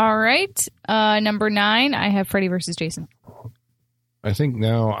 All right. Number 9, I have Freddy versus Jason. I think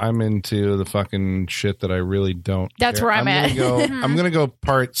now I'm into the fucking shit that I really don't. That's care. where I'm at. I'm gonna go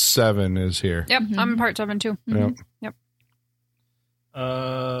part 7 is here. Yep, I'm in part 7 too. Yep.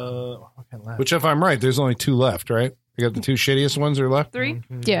 What left? Which, if I'm right, there's only 2 left, right? You got the 2 shittiest ones are left. 3?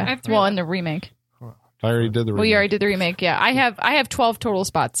 Yeah. I have 3 Well, left. in the remake. I already did the. Well, you remake. already did the remake. Yeah. I have 12 total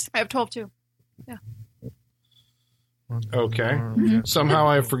spots. I have 12 too. Okay. Somehow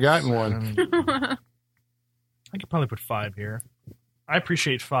I've forgotten one. I could probably put 5 here. I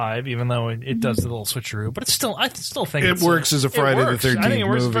appreciate 5, even though it does the little switcheroo. But it's still, I still think It it's works as a Friday the works. 13th I think it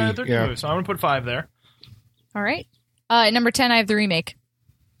works as a movie. Friday the 13th Yeah. movie. So I'm gonna put 5 there. All right. At number 10, I have the remake.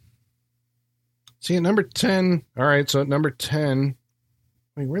 See, at number 10. All right, so at number 10.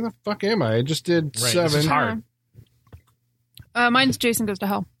 Wait, where the fuck am I? I just did Right, this 7. is hard. Mine's Jason Goes to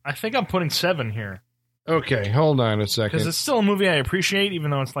Hell. I think I'm putting 7 here Okay, hold on a because second. it's still a movie I appreciate, even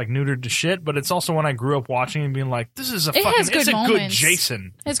though it's like neutered to shit. But it's also one I grew up watching and being like, "This is a It fucking, has good it's a good moments.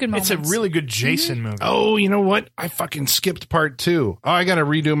 Jason. It's good It's moments. a really good Jason movie." Oh, you know what? I fucking skipped part 2. Oh, I got to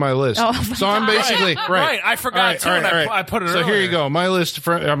redo my list. Oh, so I'm basically right. I forgot too, and I put it. So here earlier. you go. My list.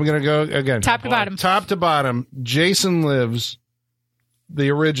 I'm going to go again. Top to bottom. Top to bottom. Jason Lives, the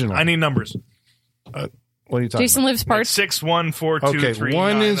original. I need numbers. What are you talking Jason Lives part. 6, 1, 4, 2, about? Okay, 3,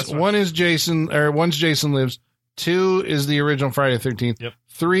 one 9. is That's fine. one's Jason Lives. 2 is the original Friday the 13th. Yep.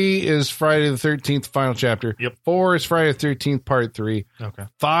 3 is Friday the 13th final chapter. Yep. 4 is Friday the 13th part 3. Okay.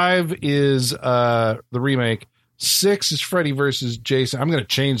 5 is the remake. 6 is Freddy versus Jason. I'm going to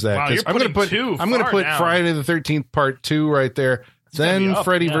change that Wow, because you're I'm going to putting put two I'm going to far put down. Friday the 13th part 2 right there. gotta be Then up,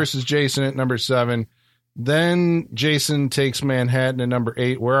 Freddy yeah. versus Jason at number 7. Then Jason Takes Manhattan at number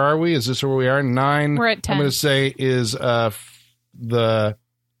 8. Where are we? Is this where we are? 9. We're at 10. I'm going to say is the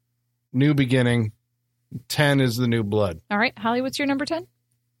New Beginning. 10 is the New Blood. All right. Holly, what's your number 10?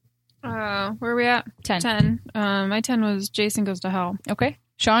 Where are we at? 10. 10. My 10 was Jason Goes to Hell. Okay.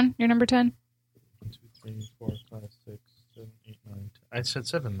 Sean, your number 10? 1, 2, 3, 4, 5, 6, 7, 8, 9, 10. I said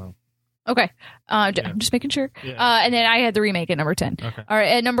 7 though. Okay. I'm just making sure. Yeah. And then I had the remake at number 10. Okay. All right.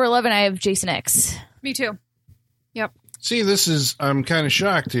 At number 11, I have Jason X. Me too. Yep. See, I'm kind of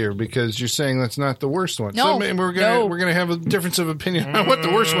shocked here because you're saying that's not the worst one. No, so we're no. gonna have a difference of opinion on what the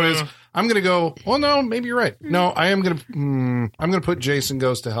worst one is. I'm going to go, well, no, maybe you're right. No, I am going to, I'm going to put Jason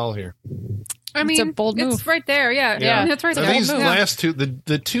Goes to Hell here. I mean, a bold move. It's right there. Yeah. It's right So there. these last two,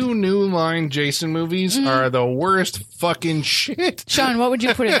 the two new line Jason movies are the worst fucking shit. Sean, what would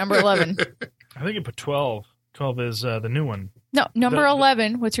you put at number 11? I think you put 12. 12 is the new one. No, number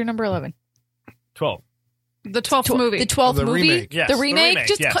 11. What's your number 11? 12. The 12th movie. The 12th The movie? remake. Yes, The the remake? remake,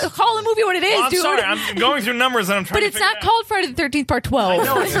 Just yes. call the movie what it is, Well, I'm dude. sorry. I'm going through numbers and I'm trying But to it's figure not it out. called Friday the 13th Part 12.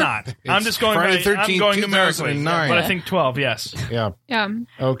 No, it's not. I'm just going Friday right. the 13th, I'm going numerically. 2009. But I think 12, yes. Yeah. Yeah.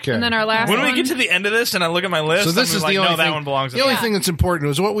 Okay. And then our last When one. we get to the end of this and I look at my list, So this I'm is like, the only no, that thing. one belongs. The only thing that's important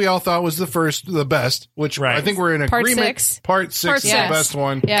was what we all thought was the best, which Right. I think we're in Part agreement. 6. Part 6 Part is the 6. best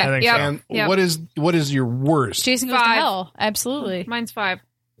one. Yeah. I think Yep. so. And Yep. what is your worst? Jason Goes to 5. Hell. Absolutely. Mine's 5.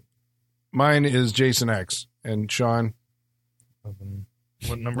 Mine is Jason X. And Sean,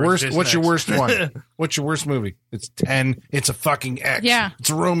 What number worst. is Jason What's your X? worst one? What's your worst movie? It's 10. It's a fucking X. Yeah.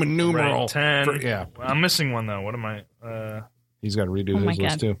 It's a Roman numeral. Right, 10. Yeah. I'm missing one, though. What am I? He's got to redo Oh my his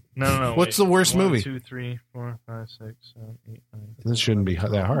list God. too. No. What's wait. the worst 1, movie? 2, 3, 4, 5, 6, 7, 8, 9. This shouldn't be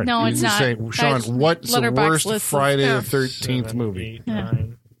that hard. No, You it's just not. Say, Sean, That's what's the Letterboxd worst list. Friday Yeah. the 13th 7, movie? 8, Yeah.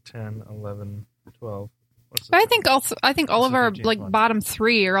 9, 10, 11, 12. What's the But I think all of our 13th like one? bottom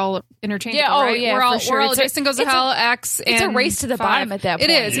 3 are all interchangeable. Yeah, oh, right? yeah, we're all, for sure. We're all It's a- Jason Goes to it's a- Hell, X, and It's a race to the 5. bottom at that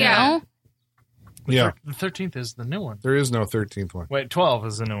point. It is, you yeah. know? Yeah. The 13th is the new one. There is no 13th one. Wait, 12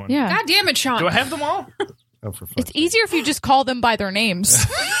 is the new one. Yeah. God damn it, Sean. Do I have them all? Oh, for fuck's It's easier if you just call them by their names.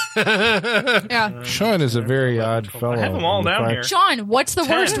 Yeah. Sean is a very odd fellow. I have them all in the down fact- here. Sean, what's the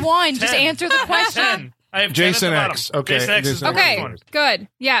 10. worst one? Just 10. answer the question. 10. I have Jason 10 at the X. bottom. Okay, Jason X is Jason the X. worst Okay, one. good.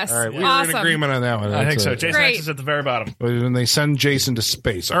 Yes. All right, we awesome. were in agreement on that one. I think That's so. it. Jason Great. X is at the very bottom. When they send Jason to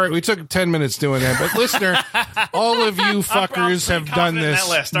space. All right, we took 10 minutes doing that, but listener, all of you fuckers pretty have done confident in this that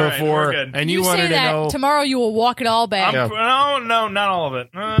list. All right, before, we're good. and you You wanted say to that know. tomorrow you will walk it all back. Yeah. No, not all of it.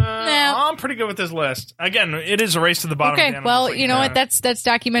 I'm pretty good with this list. Again, it is a race to the bottom. Okay, of the end. well, I'm just you know like, what? That's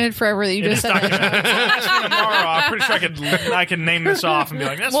documented forever that you it just is said that. documented. So ask me tomorrow. I'm pretty sure I can name this off and be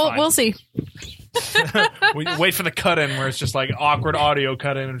like, that's fine. We'll see. We wait for the cut in where it's just like awkward audio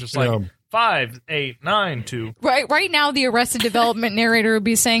cut in and just like Yeah. 5, 8, 9, 2. Right now, the Arrested Development narrator would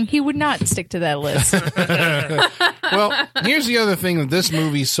be saying he would not stick to that list. Well, here's the other thing that this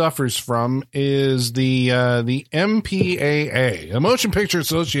movie suffers from is the MPAA, the Motion Picture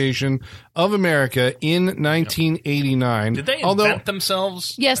Association of America, in 1989. Did they Although invent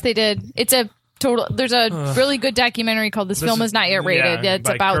themselves? Yes, they did. It's a total. There's a really good documentary called "This Film Is Not Yet Rated." yeah, It's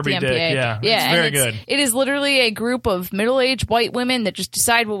by about Kirby the Dick, MPA. yeah. It's and very good. It is literally a group of middle-aged white women that just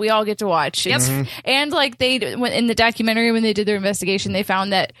decide what we all get to watch. It's, and like in the documentary when they did their investigation, they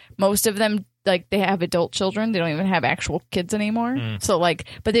found that most of them, like, they have adult children. They don't even have actual kids anymore. So like,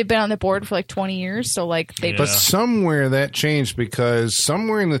 but they've been on the board for like 20 years. So like they. But somewhere that changed because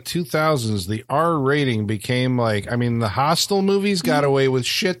somewhere in the 2000s, the R rating became like, I mean, the Hostel movies got away with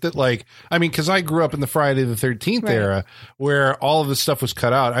shit that like, I mean, because I grew up in the Friday the 13th Right. era where all of this stuff was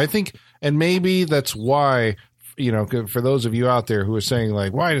cut out. I think, and maybe that's why, you know, for those of you out there who are saying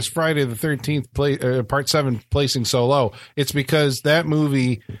like, why is Friday the 13th part 7 placing so low? It's because that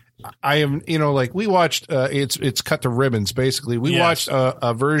movie, I am, you know, like we watched, it's cut to ribbons. Basically, we watched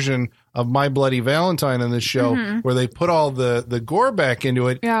a version of My Bloody Valentine on this show where they put all the gore back into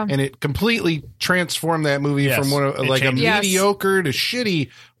it, Yeah. and it completely transformed that movie Yes, from one of it like changed. a Yes. mediocre to shitty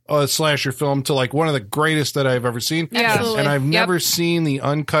slasher film to like one of the greatest that I've ever seen. Yeah. Absolutely. And I've Yep. never seen the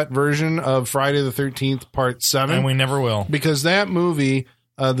uncut version of Friday the 13th Part 7 And we never will. because that movie,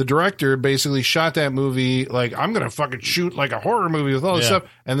 the director basically shot that movie like, I'm going to fucking shoot like a horror movie with all this Yeah. stuff.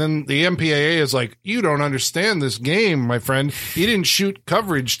 And then the MPAA is like, you don't understand this game, my friend. You didn't shoot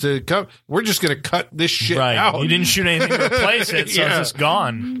coverage to we're just going to cut this shit Right. out. You didn't shoot anything to replace it, so Yeah. it's just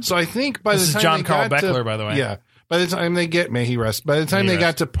gone. So I think by This the is time John they Carl got to- Beckler, by the way. Yeah. By the time they get, may he rest. By the time May he they got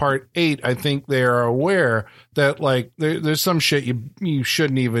rest. to part 8, I think they are aware that like there's some shit you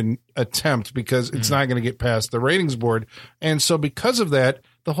shouldn't even attempt because it's not going to get past the ratings board. And so because of that,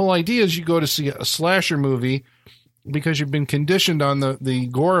 the whole idea is you go to see a slasher movie because you've been conditioned on the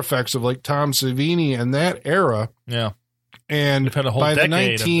gore effects of like Tom Savini and that era. Yeah. And We've had a whole by the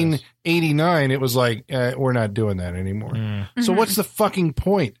decade of this. 1989, it was like, we're not doing that anymore. So what's the fucking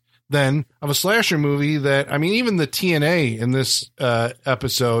point then of a slasher movie that, I mean, even the TNA in this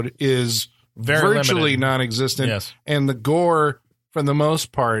episode is Very virtually limited. non-existent. Yes. And the gore, for the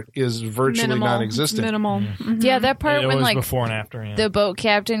most part, is virtually Minimal. non-existent. Minimal. Mhm. Yeah, that part It when was like before and after. Yeah. the boat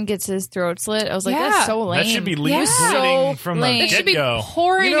captain gets his throat slit, I was like, Yeah. that's so lame. that should be Yeah. bleeding So from lame. the It should be get-go.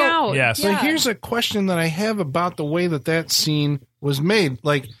 pouring You know, out. Yes. So Yeah. here's a question that I have about the way that scene was made.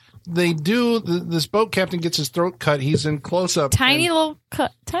 Like, they do this boat captain gets his throat cut. He's in close up, Tiny little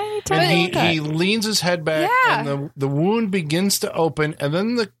cut. Tiny little cut. he leans his head back, Yeah. and the wound begins to open, and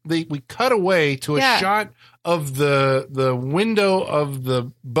then we cut away to a Yeah. shot of the window of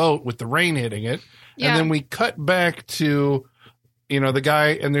the boat with the rain hitting it, Yeah. and then we cut back to the guy,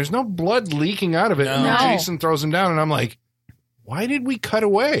 and there's no blood leaking out of it. And No. Jason throws him down, and I'm like, why did we cut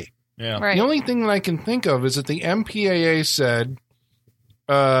away? Yeah. Right. The only thing that I can think of is that the MPAA said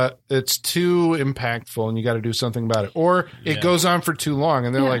it's too impactful and you got to do something about it. Or it Yeah. goes on for too long.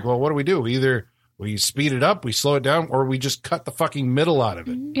 And they're Yeah. like, well, what do we do? Either we speed it up, we slow it down, or we just cut the fucking middle out of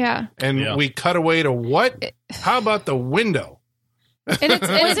it. Yeah. And Yeah. we cut away to what? How about the window? And it's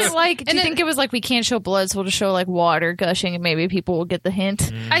Was it like? Do you and think it was like we can't show blood, so we'll just show like water gushing, and maybe people will get the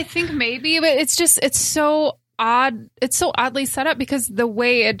hint? I think maybe, but it's so odd. It's so oddly set up because the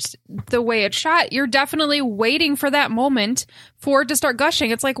way it's shot, you're definitely waiting for that moment for it to start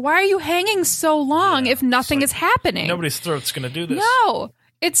gushing. It's like, why are you hanging so long if nothing is happening? Nobody's throat's going to do this. No,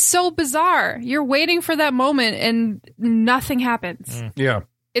 it's so bizarre. You're waiting for that moment and nothing happens. Yeah.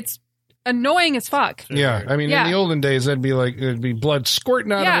 It's annoying as fuck. Yeah. I mean, Yeah. in the olden days, it'd be blood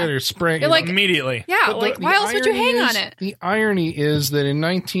squirting out Yeah. of it or spraying. It, like- Immediately. Yeah, But like the why else would you irony hang is- on it? The irony is that in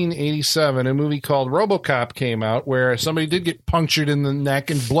 1987, a movie called RoboCop came out where somebody did get punctured in the neck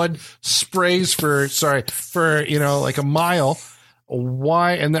and blood sprays for like a mile.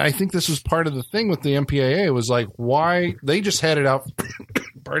 Why? And I think this was part of the thing with the MPAA was like, why they just had it out,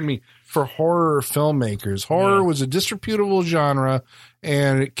 pardon me, for horror filmmakers. Horror was a disreputable genre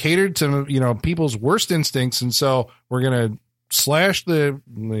and it catered to, people's worst instincts. And so we're going to slash the,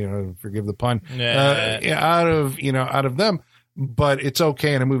 forgive the pun, out of them. But it's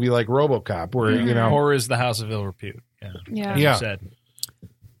okay in a movie like RoboCop where, Horror is the house of ill repute. Yeah. Yeah. As you Yeah. said.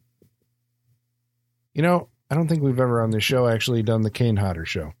 I don't think we've ever on this show actually done the Kane Hodder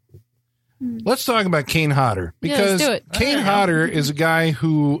show. Let's talk about Kane Hodder Yeah, let's because do it. Kane Hodder is a guy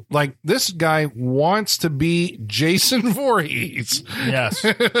who, like, this guy wants to be Jason Voorhees. Yes.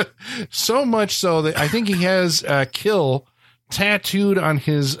 So much so that I think he has kill tattooed on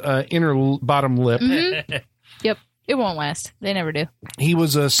his inner bottom lip. Yep. It won't last. They never do. He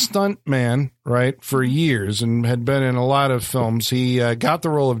was a stunt man, right, for years and had been in a lot of films. He got the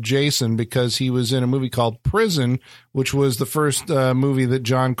role of Jason because he was in a movie called Prison, which was the first movie that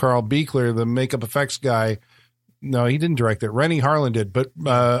John Carl Buechler, the makeup effects guy, no, he didn't direct it. Rennie Harlan did, but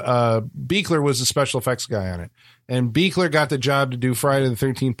Buechler was the special effects guy on it. And Buechler got the job to do Friday the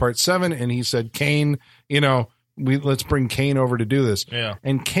 13th Part 7, and he said, Kane, let's bring Kane over to do this. Yeah.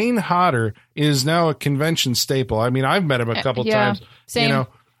 And Kane Hodder is now a convention staple. I mean, I've met him a couple Yeah, times. same.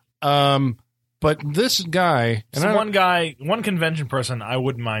 But this guy, and So one convention person I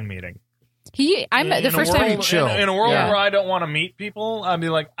wouldn't mind meeting. I met the In a first world- time. chill. In a world Yeah. where I don't want to meet people, I'd be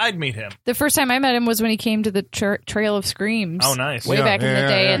like, I'd meet him. The first time I met him was when he came to the Trail of Screams. Oh, nice. Way Yeah, back in the yeah,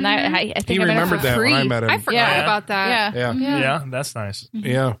 day, yeah. and that I think he I met him remembered for that free. when I met him. I forgot Yeah. about that. Yeah. Yeah. Yeah, that's nice.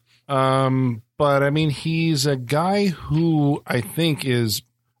 Yeah. But I mean, he's a guy who I think is,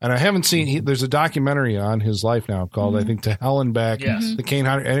 and I haven't seen, there's a documentary on his life now called, I think, To Hell and Back. Yes. The Kane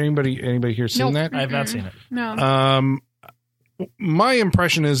Hodder. Anybody here seen Nope. that? I have not seen it. No. My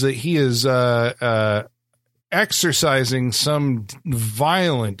impression is that he is exercising some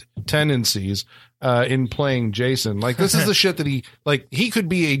violent tendencies in playing Jason. Like, this is the shit that he could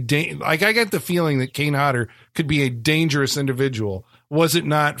be I get the feeling that Kane Hodder could be a dangerous individual. Was it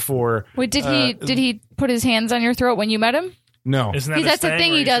not for Wait, did he put his hands on your throat when you met him? no? Isn't that his That's the thing, thing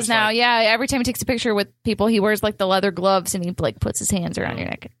where he he's does just now. like- Yeah, every time he takes a picture with people, he wears like the leather gloves and he like puts his hands around your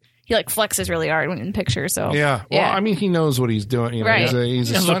neck. He like flexes really hard when in pictures. So Yeah. Well, Yeah. I mean, he knows what he's doing. You know, Right. he's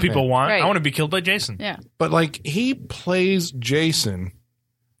a That's what stuntman. people want. Right. I want to be killed by Jason. yeah, But like, he plays Jason.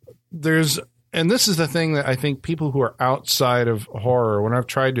 And this is the thing that I think people who are outside of horror, when I've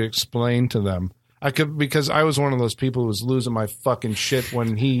tried to explain to them, because I was one of those people who was losing my fucking shit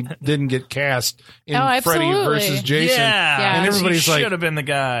when he didn't get cast in Oh, Freddy absolutely. versus Jason. Yeah. And everybody's he like, should have been the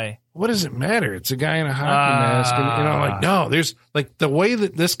guy. what does it matter? It's a guy in a hockey mask. And, no, there's like the way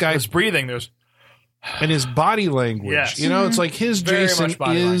that this There's guy's breathing. There's and his body language, Yes. it's like his Very Jason much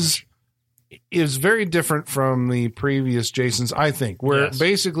body is very different from the previous Jasons, I think, where Yes.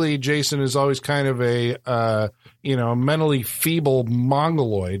 basically Jason is always kind of a, mentally feeble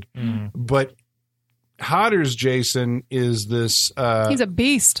mongoloid, but Hodder's Jason is this, He's a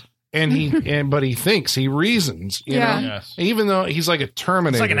beast. but he thinks, he reasons, you Yeah. know, Yes. even though he's like a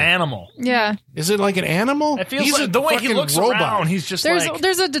Terminator. It's like an animal. Yeah. Is it like an animal? It feels he's like a the way he fucking looks robot. around. He's just like.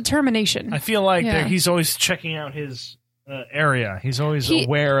 There's a determination. I feel like Yeah. he's always checking out his area. He's always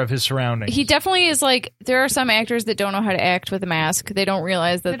aware of his surroundings. He definitely is like, there are some actors that don't know how to act with a mask. They don't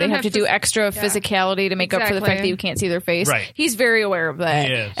realize that they have to do extra physicality to make up for the fact that you can't see their face. Right. He's very aware of that.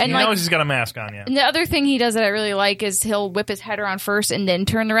 He is. And He knows he's got a mask on, yeah. And the other thing he does that I really like is he'll whip his head around first and then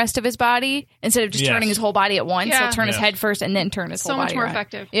turn the rest of his body instead of just turning his whole body at once. Yeah. He'll turn his head first and then turn his whole body So much more around.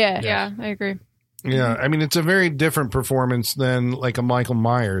 effective. Yeah. Yeah, I agree. Yeah, I mean, it's a very different performance than like a Michael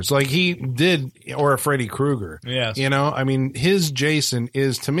Myers. Like he did, or a Freddy Krueger. Yes. You know, I mean, his Jason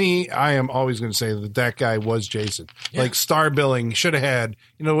is, to me, I am always going to say that guy was Jason. Like star billing should have had,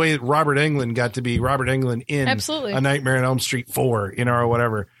 you know, the way that Robert Englund got to be Robert Englund in Absolutely. A Nightmare on Elm Street 4, you know, or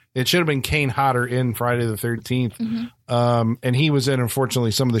whatever. It should have been Kane Hodder in Friday the 13th. And he was in,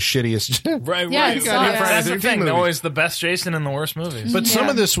 unfortunately, some of the shittiest. Right, Yeah, right. he got Friday That's the the 13th thing. movies. Always the best Jason in the worst movies. But some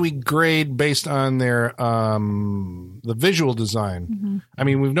of this we grade based on their the visual design. I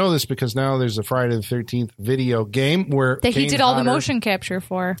mean, we know this because now there's a Friday the 13th video game where That he Kane did all the Hodder motion capture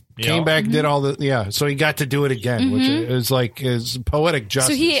for. came back, did all the so he got to do it again, which is like his poetic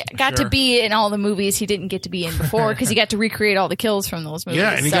justice. So he got to be in all the movies he didn't get to be in before because he got to recreate all the kills from those movies.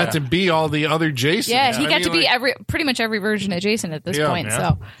 and he So- got to be all the other Jasons. Yeah, he I got mean, to be like- pretty much every version of Jason at this point. Yeah.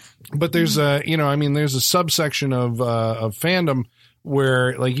 So But there's a there's a subsection of fandom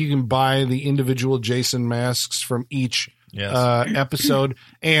where like you can buy the individual Jason masks from each episode,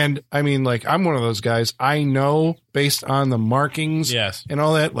 and I mean, like, I'm one of those guys. I know based on the markings, and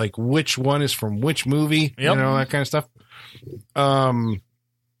all that, like which one is from which movie, you know, that kind of stuff.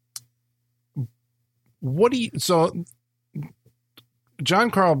 What do you? So, John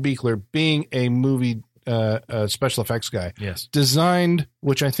Carl Buechler, being a movie special effects guy, designed,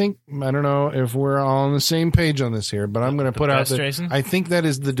 which I think, I don't know if we're all on the same page on this here, but I'm going to put out that Jason? I think that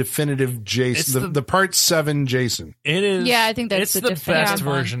is the definitive Jason, the part 7 Jason. It is. Yeah, I think that's it's the the definitive best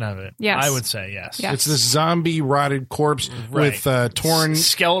one. version of it. Yes. I would say yes. Yeah. It's this zombie rotted corpse with torn.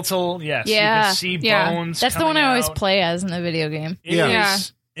 Skeletal. Yes. Yeah. You can see bones. that's the one coming I always out. play as in the video game. It Yeah.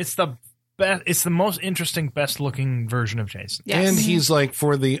 is- It's the best. It's the most interesting, best looking version of Jason. Yes. And he's like,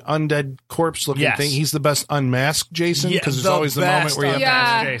 for the undead corpse looking Yes. thing, he's the best unmasked Jason because there's the always the moment best where you have.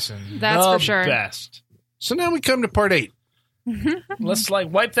 Yeah. unmasked Jason. That's The for sure. Best. So now we come to part 8. Let's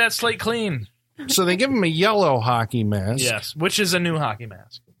wipe that slate clean. So they give him a yellow hockey mask. Yes, which is a new hockey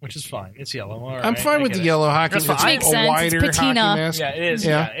mask, which is fine. It's yellow. All right, I'm fine I with get the it. yellow hockey. That's fine. It's Makes a sense. It's wider hockey patina. mask. Yeah, it is.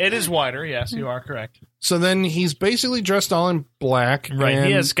 Yeah. Yeah. It is wider. Yes, you are correct. So then he's basically dressed all in black. Right. And,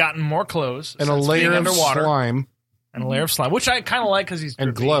 He has gotten more clothes and a since layer being of underwater slime and a layer of slime, which I kind of like because he's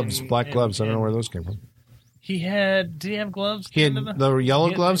and drippy gloves, black gloves. I don't know where those came from. He had. Did he have gloves? He had the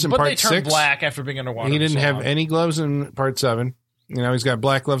yellow gloves in but part they turned 6. black after being underwater. He didn't so have long. any gloves in part 7. You know, he's got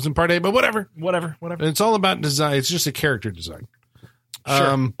black gloves in part 8, but whatever. Whatever. It's all about design. It's just a character design.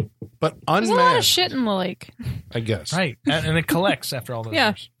 Sure. But There's a lot of unmasked, shit in the lake. I guess. Right, and it collects after all those Yeah.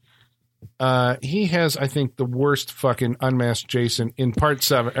 years. He has, I think, the worst fucking unmasked Jason in part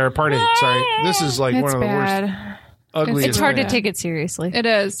 7 or part 8. Sorry, this is like It's one of the worst, bad. ugliest. It's hard to things. take it seriously. It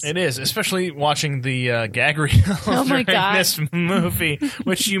is. It is, especially watching the gag reel Oh my during God. this movie,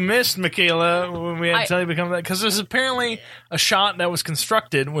 which you missed, Michaela, when we had to tell you to become that. Because there's apparently a shot that was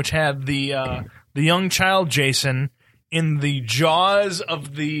constructed which had the young child Jason in the jaws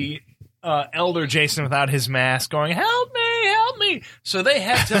of the elder Jason without his mask, going, "Help me, help me!" So they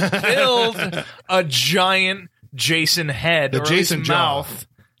had to build a giant Jason head, The or at Jason least jaw. mouth,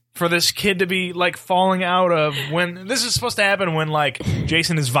 for this kid to be like falling out of, when this is supposed to happen when like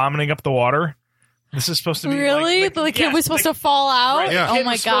Jason is vomiting up the water. This is supposed to be Really? The kid was supposed to fall out? Right, Yeah. the Oh kid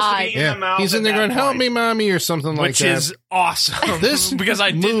my was supposed to God. be in the Yeah, mouth he's in at there that going, "Help point, me, mommy," or something like which that. is awesome. This because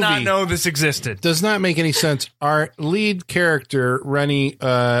I did not movie- know this existed. Does not make any sense. Our lead character, Rennie,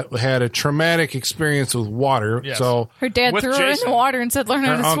 had a traumatic experience with water. Yes. So Her dad With threw her in Jason. the water and said, learn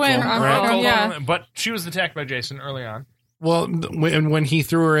how Her to swim. uncle, right? Uncle, yeah. But she was attacked by Jason early on. well, when he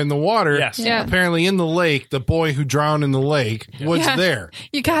threw her in the water, Yes. Yeah. apparently in the lake, the boy who drowned in the lake was Yeah. there.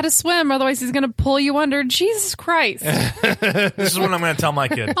 You got to swim, otherwise he's going to pull you under. Jesus Christ. This is what I'm going to tell my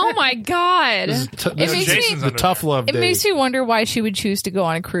kid. Oh my God. This makes is Jason's the under tough love It days. makes me wonder why she would choose to go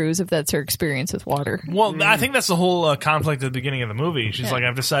on a cruise if that's her experience with water. Well, I think that's the whole conflict at the beginning of the movie. She's like,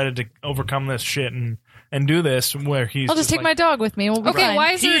 I've decided to overcome this shit and do this, where he's I'll just take like, my dog with me and we'll be Okay, fine.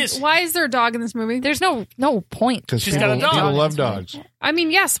 why is there a dog in this movie? There's no point. Because She's got a dog. people love dogs. I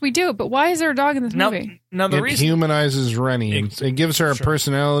mean, yes, we do, but why is there a dog in this movie? Now the It reason humanizes Rennie. It gives her a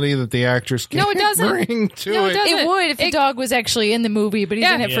personality that the actress can't No, it doesn't. bring to No, it it. doesn't. It would if the It- dog was actually in the movie, but he's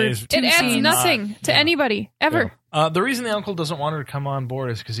Yeah. in it Yeah, for he's- two It adds scenes. nothing to anybody, ever. the reason the uncle doesn't want her to come on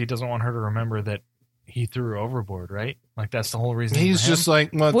board is because he doesn't want her to remember that he threw her overboard, right? Like that's the whole reason. He's for just him. like,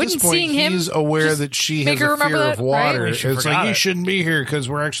 well, at Wouldn't this point, seeing him he's aware just that she make has her a fear remember of that, water. right? She It's forgot like, you it. shouldn't be here because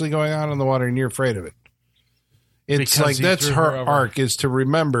we're actually going out in the water and you're afraid of it. It's Because like he that's threw her her over. arc, is to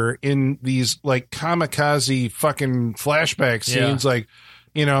remember in these like kamikaze fucking flashback scenes, like,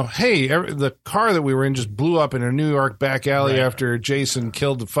 you know, hey, the car that we were in just blew up in a New York back alley Right. after Jason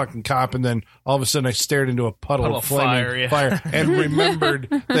killed the fucking cop, and then all of a sudden I stared into a puddle of flaming fire and remembered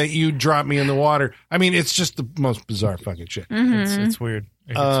that you dropped me in the water. I mean, it's just the most bizarre fucking shit. It's weird.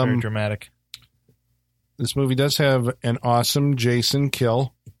 It gets very dramatic. This movie does have an awesome Jason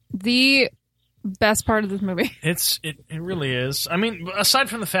kill. The best part of this movie. It really is. I mean, aside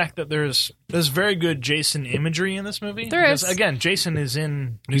from the fact that there's very good Jason imagery in this movie. There because, is. Jason Jason is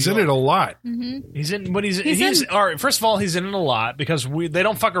in. He's in it a lot. He's in, but he's in- all right. First of all, he's in it a lot because they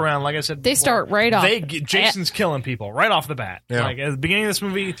don't fuck around. Like I said, They before. start right off. Jason's killing people right off the bat. Yeah. Like at the beginning of this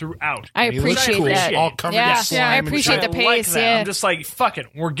movie, throughout. I He looks appreciate cool, that. all covered Yeah, in slime yeah, I and appreciate shit. the I like pace. that. Yeah, I'm just like, fuck it,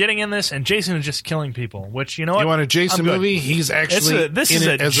 we're getting in this, and Jason is just killing people. Which you know what? You want a Jason I'm good. movie? He's actually This in is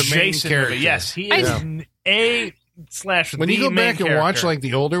it a as a main Jason character. movie. Yes, he I- is Yeah. When you go back and watch like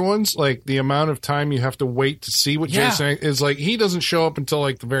the older ones, like the amount of time you have to wait to see what Yeah. Jason is like, he doesn't show up until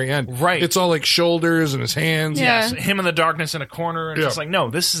like the very end. Right. It's all like shoulders and his hands. Yeah. yes, him in the darkness in a corner, and Yeah. just like, no,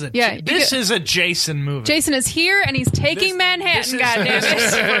 this is a Yeah, you this get- is a Jason movie. Jason is here and he's taking Manhattan. Goddamn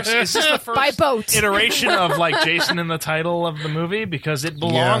it! Is this the first By boat. iteration of like Jason in the title of the movie because it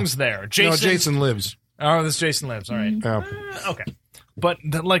belongs there? No, Jason lives. Oh, this Jason lives. All right, Yeah. okay, but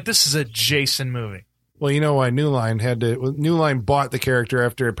like this is a Jason movie. Well, you know why New Line New Line bought the character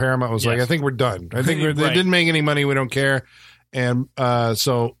after Paramount was like, Yes. I think we're done. I think they Right. didn't make any money. We don't care. And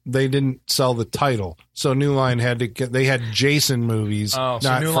so they didn't sell the title. So New Line they had Jason movies, Oh, so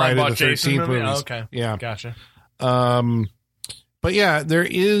not New Line Friday bought the Jason 13th movie? movies. Oh, okay, Yeah. gotcha. But yeah, there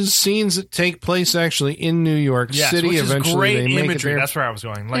is scenes that take place actually in New York Yes, City. which is Eventually, great they make imagery. it there. That's where I was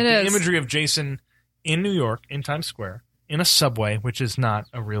going. Like It the is. imagery of Jason in New York, in Times Square, in a subway, which is not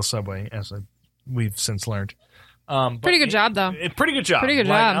a real subway, as we've since learned. But Pretty good job, though. Pretty good job. Pretty good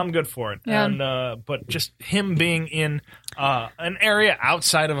Like, job. I'm good for it. Yeah. And but just him being in an area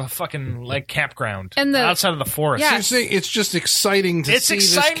outside of a fucking like campground, And outside of the forest. Yeah. It's just exciting to It's see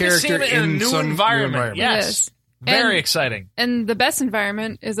exciting to this see character him in a new some environment. It Yes, is. very And- exciting. And the best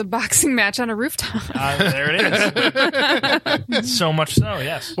environment is a boxing match on a rooftop. There it is. So much so,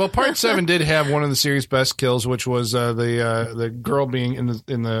 yes. Well, part 7 did have one of the series' best kills, which was the girl being in the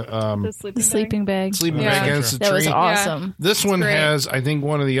the sleeping bag. sleeping Yeah. bag against the That tree. was awesome. This one great. has, I think,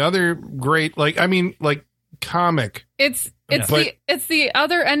 one of the other great, comic. It's But- it's the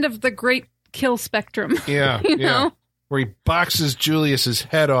other end of the great kill spectrum. Yeah, You yeah. know? Where he boxes Julius's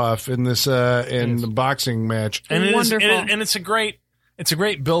head off in this in the boxing match. And Wonderful. it's a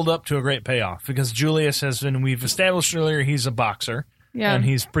great build up to a great payoff because Julius has been, we've established earlier, he's a boxer. Yeah. And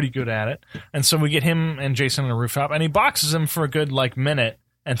he's pretty good at it. And so we get him and Jason on a rooftop, and he boxes him for a good minute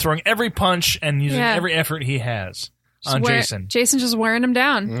and throwing every punch and using Yeah. every effort he has on Jason. Jason's just wearing him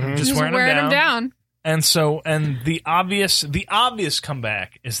down. Just wearing him him down. And so, and the obvious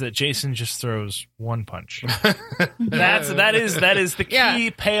comeback is that Jason just throws one punch. that is the key Yeah.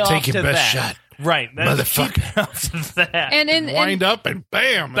 payoff Take your to best that. shot. Right. That's the key Motherfucker. payoff to that. And Wind up and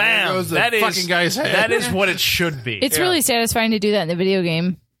bam! There Bam. goes the That is fucking guy's head. That is what it should be. It's really satisfying to do that in the video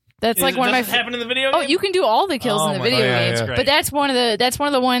game. That's like one of my. Does it happen in the video game? Oh, you can do all the kills Oh in the my video God, games, yeah. great. but that's one of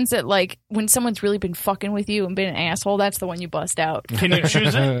the ones that like when someone's really been fucking with you and been an asshole. That's the one you bust out. Can you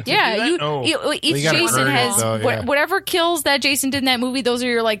choose it? Yeah, do that? each You gotta Jason earn it, has though, yeah. whatever kills that Jason did in that movie. Those are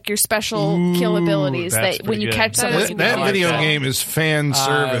your special kill abilities that's that when pretty you good. catch That someone. is you That can video kill. game is fan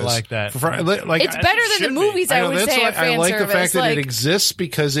service. like that. It's better than the should be. movies. I know, would that's say why at fan I like service. the fact that like, it exists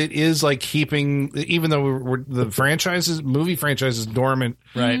because it is like keeping, even though the movie franchise is dormant,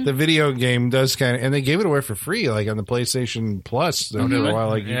 Right. the video game does kind of, and they gave it away for free, like on the PlayStation Plus for did a they? while.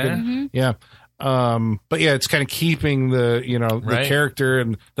 Like you Yeah. could, yeah. But yeah, it's kind of keeping the Right. character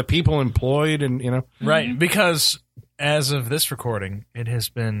and the people employed, and Right, because as of this recording, it has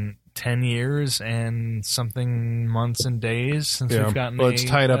been 10 years and something months and days since we've gotten well, it's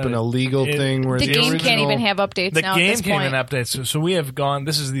tied up in a legal thing where the the game original, can't even have updates the now. game at this came point. in updates. So we have gone,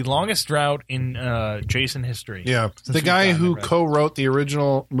 this is the longest drought in Jason history. Yeah, Since the we've guy gotten who it right. co-wrote the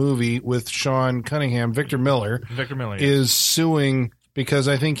original movie with Sean Cunningham, Victor Miller, is suing because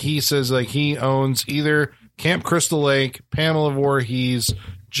I think he says like he owns either Camp Crystal Lake, Pamela Voorhees,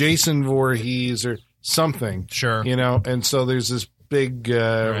 Jason Voorhees, or something. Sure. And so there's this big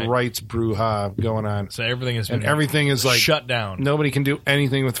rights brouhaha going on, So everything has and been everything is like shut down. nobody can do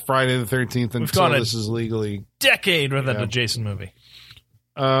anything with Friday the 13th until gone a this is legally. Decade without Yeah. a Jason movie.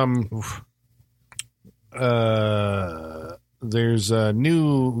 there's a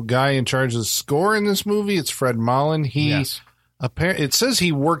new guy in charge of the score in this movie. It's Fred Mullen. It says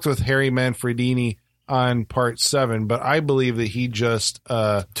he worked with Harry Manfredini on Part 7, but I believe that he just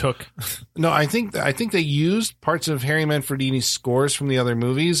took. No, I think they used parts of Harry Manfredini's scores from the other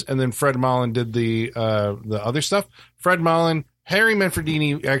movies, and then Fred Mullen did the other stuff. Fred Mullen, Harry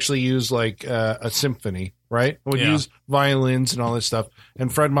Manfredini actually used like a symphony, right? Would use violins and all this stuff,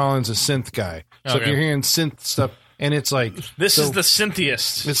 and Fred Mullen's a synth guy. So if you're hearing synth stuff, and it's like this is the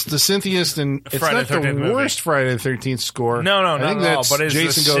synthiest. It's the synthiest, and it's Friday not the 13th worst Friday the 13th score. No, I think not at all. that's But it's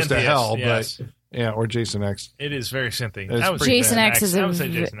Jason the Goes to synthiest, Hell, yes. but or Jason X. It is very synthy. It's I would pretty say Jason X is I a would say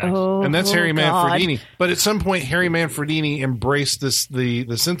Jason X. And that's Harry God. Manfredini. But at some point, Harry Manfredini embraced the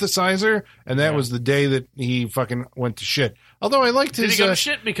synthesizer, and that was the day that he fucking went to shit. Although I liked Did his he go to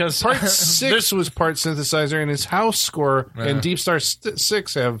shit because Part 6 was part synthesizer, and his house score and Deep Star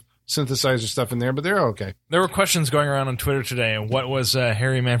 6 have synthesizer stuff in there, but they're okay. There were questions going around on Twitter today. What was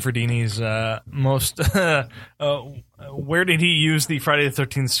Harry Manfredini's most? Where did he use the Friday the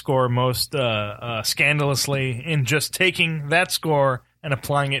 13th score most scandalously in just taking that score and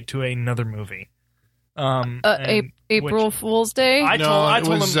applying it to another movie? April Fool's Day. I told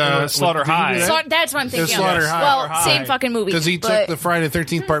him it was Slaughter did he do High. that? That's what I'm thinking. Slaughter of. High. Well, Slaughter same High. fucking movie. Because he but- took the Friday the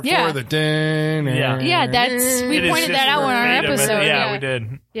 13th Part 4, Yeah. the Yeah, that's we It is pointed just that out on our verbatim, episode. Yeah, we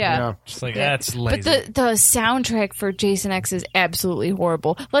did. Yeah. Just like Yeah. that's lazy. But the soundtrack for Jason X is absolutely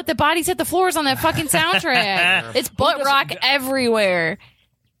horrible. Let the bodies hit the floors on that fucking soundtrack. It's butt rock everywhere.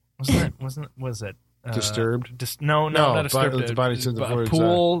 Was it? Disturbed? No, not Disturbed. the bodies hit the floor.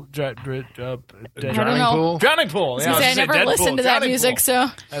 Pool. I don't Drowning know. Pool? Drowning Pool. Yeah, I never listened to that music, so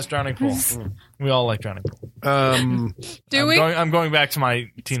That's Drowning Pool. We all like Drowning Pool. Do we? I'm going back to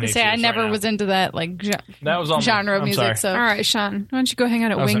my teenage say I years never right was into that like That was on genre of I'm music. sorry. So All right, Sean. Why don't you go hang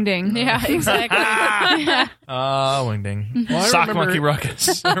out at Wingding? yeah, exactly. Wingding. Well, I Sock remember- Monkey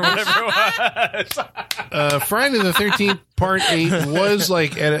Ruckus. Or whatever it was. Friday the 13th Part 8 was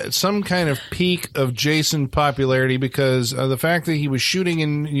like at some kind of peak of Jason popularity because of the fact that he was shooting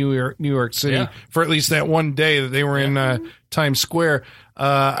in New York City Yeah. for at least that one day that they were in Times Square.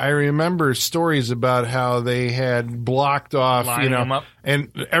 I remember stories about how they had blocked off, Lining them up.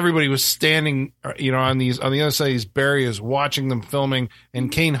 and everybody was standing, on the other side of these barriers watching them filming.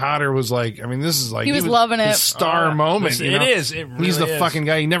 And Kane Hodder was like, I mean, this is like He was loving it. his star moment. Listen, it is. It really He's the is. fucking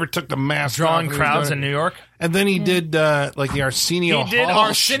guy. He never took the mask Drawing off. crowds in New York. And then he did like the Arsenio He did Hall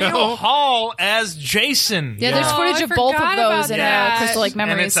Arsenio show. Hall as Jason. Yeah, there's Oh, footage I of both of forgot those about in that. Crystal Lake and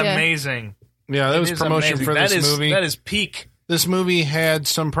Memories. it's Yeah. amazing. Yeah, that was It is promotion amazing. for That this is- movie. That is peak. This movie had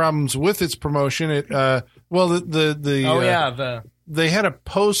some problems with its promotion. It they had a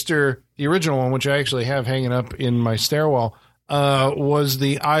poster, the original one, which I actually have hanging up in my stairwell, was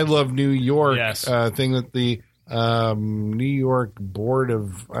the I Love New York Yes. thing that the New York Board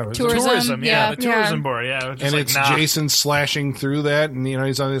of Tourism. Yeah, the Yeah. tourism board. Yeah, it was just and like, it's nah, Jason slashing through that, and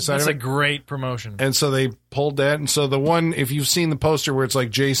he's on the other side That's of a it. great promotion. And so they pulled that. And so the one, if you've seen the poster where it's like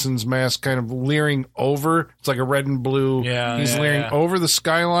Jason's mask kind of leering over, it's like a red and blue. Yeah, He's yeah, leering yeah. over the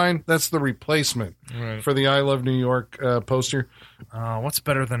skyline. That's the replacement Right. for the I Love New York poster. What's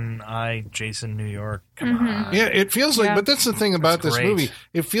better than Jason New York? Come on. Yeah, it feels like, Yeah. but that's the thing about That's this great. movie.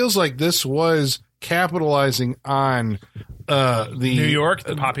 It feels like this was capitalizing on the New York,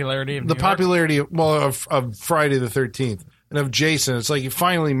 the popularity of the New York. popularity of Friday the 13th and of Jason. It's like you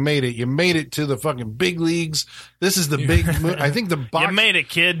finally made it. You made it to the fucking big leagues. This is the big. I think the box. You made it,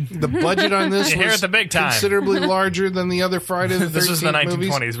 kid. The budget on this You're here was at the big time. considerably larger than the other Friday the 13th This was the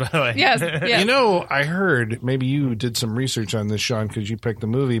movies. 1920s, by the way. Yes. Yeah. You know, I heard, maybe you did some research on this, Sean, because you picked the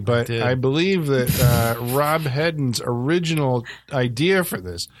movie, but did. I believe that Rob Hedden's original idea for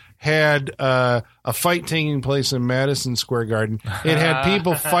this had a fight taking place in Madison Square Garden. It had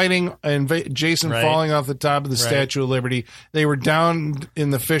people fighting and Jason Right. falling off the top of the Statue of Liberty. They were down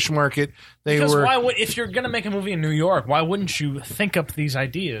in the fish market. They Because were. why would, if you're going to make a movie in New York, why wouldn't you think up these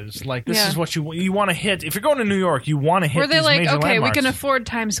ideas? Like, this Yeah. is what you want to hit. If you're going to New York, you want to hit Were they these like, major okay, landmarks. we can afford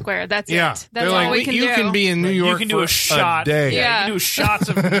Times Square. That's Yeah, it. they're That's like, all we can you do. can be in New York You can do for a shot. day. Yeah, Yeah. you can do shots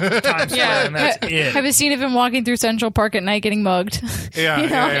of Times Square, and that's it. Have you seen of him walking through Central Park at night getting mugged? Yeah, You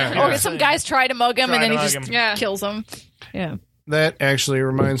know? yeah, yeah. Or some guys try to mug him Try and then to he mug just him. Yeah. kills him. Yeah. that actually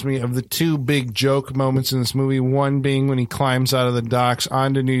reminds me of the two big joke moments in this movie. One being when he climbs out of the docks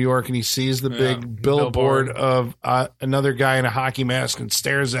onto New York and he sees the big billboard of another guy in a hockey mask and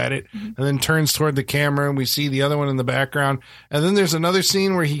stares at it and then turns toward the camera and we see the other one in the background. And then there's another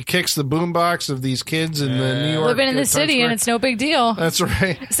scene where he kicks the boombox of these kids in the New York living in the city Square. and it's no big deal. That's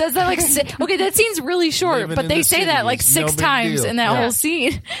right. It says that like okay, that scene's really short, Living but in they the say city that like is no 6 big times deal. in that whole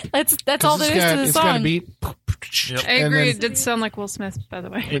scene. That's all there is to the It's got a song. beat. I And agree. then- It did sound like Will Smith, by the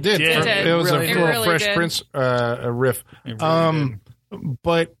way. It did. It did. It was Really a did. full It really Fresh did. Prince a riff.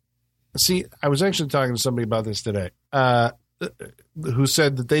 But see, I was actually talking to somebody about this today, who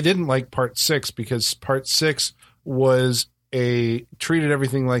said that they didn't like Part 6 because Part 6 was treated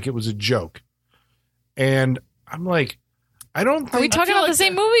everything like it was a joke, and I'm like, I don't think. Are we talking about the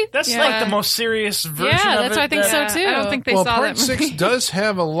same movie? That's Yeah. like the most serious version Yeah, of that's it. what I think that- so too. I don't think they Well, saw Part that movie. 6 does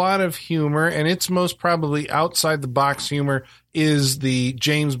have a lot of humor, and its most probably outside the box humor is the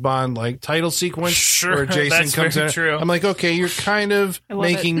James Bond like title sequence Sure, where Jason that's comes very in. true. I'm like, okay, you're kind of I love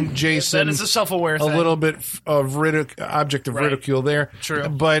making Jason That is a self-aware a thing. little bit of object of Right. ridicule there. True.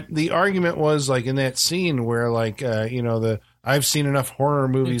 But the argument was like in that scene where like I've seen enough horror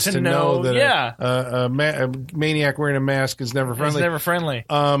movies To to know that yeah. a maniac wearing a mask is never It's friendly. never friendly.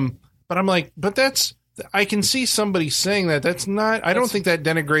 But I'm like, I can see somebody saying that. That's not. I don't think that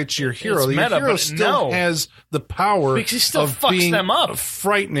denigrates your hero. it's Your meta, hero but still no. has the power Because he still of fucks being them up.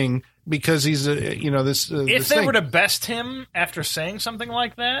 frightening because he's this. If this they thing. were to best him after saying something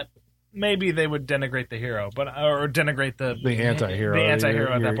like that, maybe they would denigrate the hero, or denigrate the anti-hero, the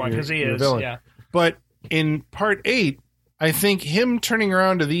anti-hero at your- that point because he your is. villain. Yeah, But in Part 8, I think him turning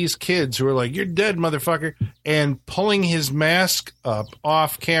around to these kids who are like, "You're dead, motherfucker," and pulling his mask up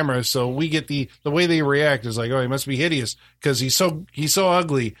off camera, so we get the way they react is like, "Oh, he must be hideous because he's so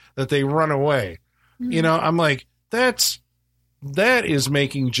ugly that they run away." You know, I'm like, that is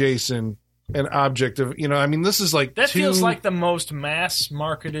making Jason an object of. I mean, this is like that feels like the most mass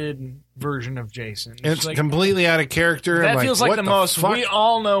marketed version of Jason. it's like, completely out of character. that I'm feels like what the most. fuck? We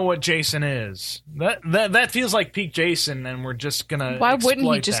all know what Jason is. That feels like peak Jason, and we're just gonna. Why wouldn't he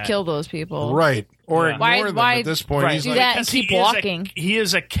exploit just that. kill those people? Right. Or Yeah. ignore them at this point. Right. He's Do like, that and Because keep he is walking. he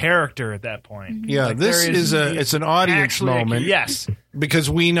is a character at that point. yeah, Like, this there is he's it's an audience actually moment. yes, Because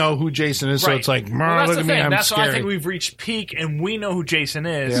we know who Jason is, so right. it's like, Well, that's look the at me, thing. I'm That's scared. why I think we've reached peak, and we know who Jason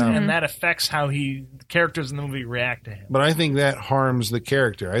is, Yeah. and that affects how characters in the movie react to him. But I think that harms the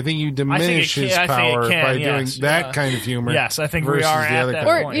character. I think you diminish his I think it power can, by yes. doing that kind of humor. Yes, I think we versus are the at other that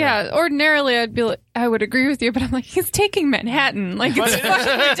kind. Or point. ordinarily I would agree with you, but I'm like, he's taking Manhattan. Like it's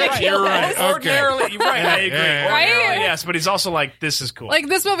fucking ridiculous. You're right. Okay. Ordinarily, right? I agree. Yeah. Ordinarily, Right? yes, but he's also like, this is cool. Like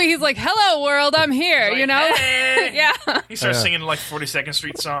this movie, he's like, "Hello world, I'm here." Like, You know? hey. Yeah. He starts Yeah. singing like 42nd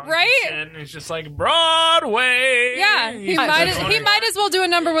Street songs, Right? And he's just like Broadway. Yeah, he He's might just as, going- he might as well do a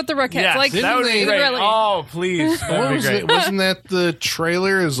number with the Rockettes. Yes, Like that would be Didn't great. really. Oh, please, What that'd be was great. it? Wasn't that the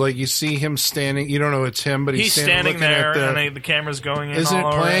trailer? Is like you see him standing. You don't know it's him, but He's standing standing looking there, at the. and the camera's going in. Isn't it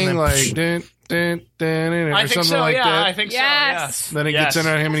all over, playing and then, like dun, dun, dun, dun, or I think something so. like Yeah, that? I think Yes. so. Then it Yes. gets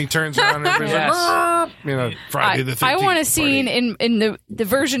in on him, and he turns around and he's Yes. like, Friday the 13th. I want a scene party. in the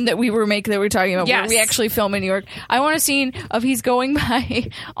version that we were talking about, where Yes. we actually film in New York. I want a scene of he's going by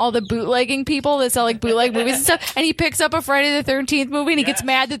all the bootlegging people that sell like bootleg movies and stuff, and he picks up a Friday the 13th movie and he gets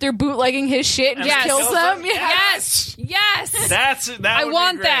mad that they're bootlegging his shit and Yes. just kills them. Yes. Yes. That I would be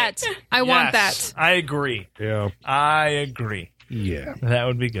want great. that. I want Yes, that. I agree. Yeah. I agree. Yeah. That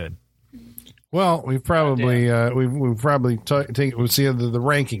would be good. Well, we've probably we've probably we see the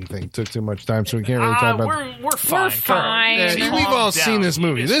ranking thing took too much time, so we can't really talk about. We're fine. fine. Yeah, Just we've all Calm seen down. this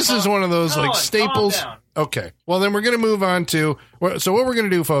movie. Just This is calm- one of those like Colin, staples. calm down. Okay, well then we're going to move on to. So what we're going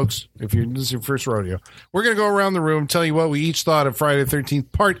to do, folks, if this is your first rodeo, we're going to go around the room, tell you what we each thought of Friday the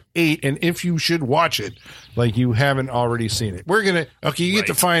 13th Part 8, and if you should watch it, like you haven't already seen it. We're gonna you get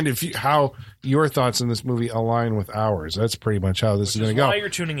to find how your thoughts in this movie align with ours. That's pretty much how this is going to go. Why you're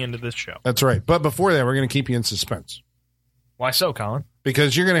tuning into this show? That's right. But before that, we're going to keep you in suspense. Why so, Colin?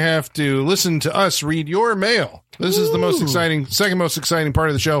 Because you're going to have to listen to us read your mail. This is the most exciting, second most exciting part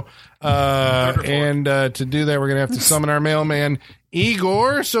of the show. And to do that, we're going to have to summon our mailman,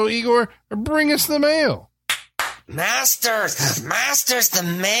 Igor. So, Igor, bring us the mail. Masters, the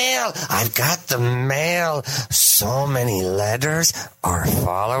mail. I've got the mail. So many letters. Our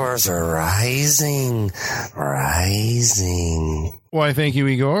followers are rising. Why, thank you,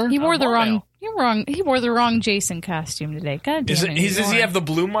 Igor. He wore the More wrong mail. You're wrong. He wore the wrong Jason costume today. God damn it. Does he have the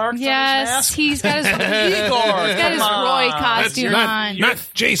blue marks on his Yes, mask? he's got his Igor, he's got his come Roy on. costume on. Not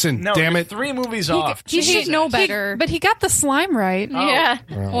Jason. No, damn you're it. 3 movies off. He should know better. But he got the slime right. Yeah.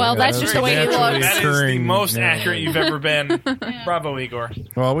 Well, that's just the way he naturally looks. That is the occurring- most yeah. accurate you've ever been. Bravo, Igor.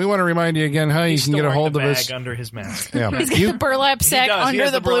 Well, we want to remind you again how you He's can still get a wearing hold the of bag us. under his mask. Yeah. The burlap He sack does. He under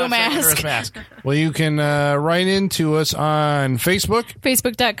has the blue burlap sack under his mask. mask. Well, you can write into us on Facebook.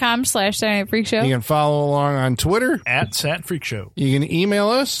 Facebook.com/Saturday Night Freak Show. You can follow along on Twitter. At Sat Freak Show. You can email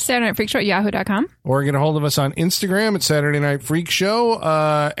us Saturday Night Freak Show at yahoo.com. or get a hold of us on Instagram at Saturday Night Freak Show.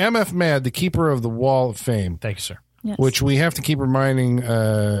 MF Mad, the keeper of the Wall of Fame, Thank you, sir. Yes. which we have to keep reminding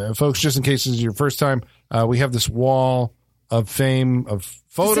folks, just in case this is your first time. We have this Wall of Fame of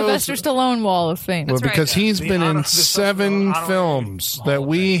photos. Sylvester Stallone Wall of Fame. Well, because he's The been honor- in the 7 honorary films Hall that of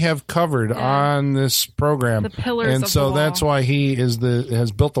we have covered on this program, The pillars and of so the that's wall. why he has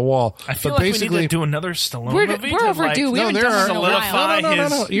built the wall. I feel but like basically, we need to do another Stallone We're movie. overdue. We no, haven't there done are it in a solidify while.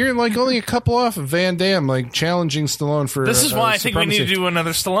 no. You're like only a couple off of Van Damme, like challenging Stallone for. This is why I think we need to supremacy. do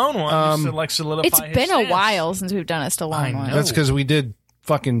another Stallone one, just to like solidify It's his been a stance. while since we've done a I Stallone one. know. That's because we did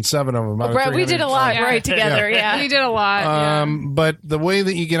fucking 7 of them. out of Right, we did a lot 300. right together. Yeah. We did a lot. yeah. But the way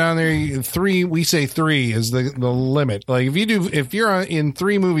that you get on there, 3, we say 3 is the limit. Like if you're in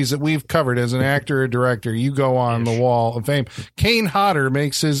 3 movies that we've covered as an actor or director, you go on the Wall of Fame. Kane Hodder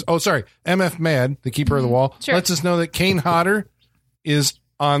makes his, MF Mad, the keeper of the wall, Sure. lets us know that Kane Hodder is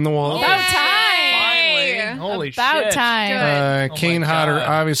on the Wall of Fame. About time. Finally. Holy About shit. time. Good. Kane my Hodder God.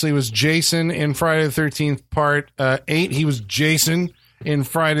 obviously was Jason in Friday the 13th Part 8. He was Jason in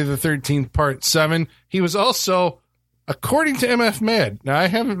Friday the 13th Part 7. He was also, according to MF Mad, now I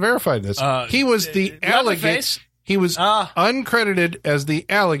haven't verified this, he was the alligator. Leatherface? He was uncredited as the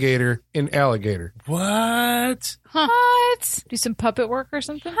alligator in Alligator. What? What? Do some puppet work or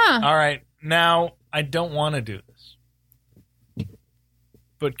something? Huh. All right. Now, I don't want to do this.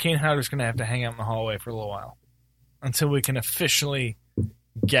 But Kane Hodder's going to have to hang out in the hallway for a little while until we can officially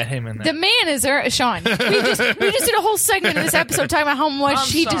get him in there. The man is Sean. We just did a whole segment of this episode talking about how much I'm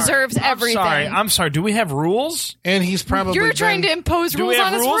he sorry. deserves everything. I'm sorry. Do we have rules? And he's probably You're trying to impose Do rules we have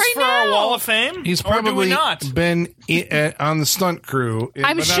on us rules right for now. our Wall of Fame? He's or do we probably not? been on the stunt crew.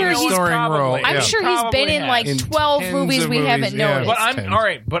 I'm but sure not a he's starring probably- role. I'm Yeah. sure he's been Probably in like has. 12 In movies tens we of haven't movies, yeah. noticed. But I'm Tens. all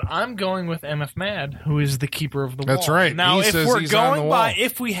right. But I'm going with MF Mad, who is the keeper of the wall. That's right. Now, He if says we're he's on the going by, wall.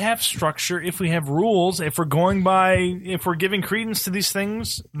 if we have structure, if we have rules, if we're going by, if we're giving credence to these things,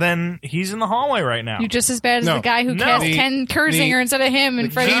 then he's in the hallway right now. You're just as bad as No. the guy who No. cast The- Ken Kersinger instead of him in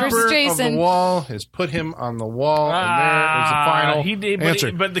The Freddy keeper vs. of the Jason. wall has put him on the wall, and there is the final he did,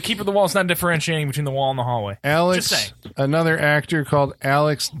 answer. but the keeper of the wall is not differentiating between the wall and the hallway. Alex, Just saying. another actor called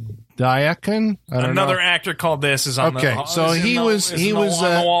Alex Diakon. I don't Another know. actor called this is on Okay, the so is in he the- was is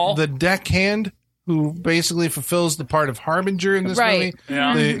on the wall. the deckhand who basically fulfills the part of Harbinger in this Right. movie.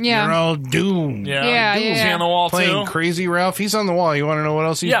 Yeah. Yeah. You're all doomed. Yeah, Is he on the wall Playing too? Crazy Ralph. He's on the wall. You want to know what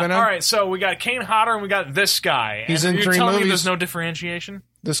else he's Yeah, been all on? right. So we got Kane Hodder and we got this guy. He's and in you're 3 telling me movies. there's no differentiation?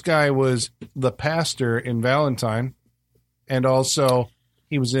 This guy was the pastor in Valentine, and also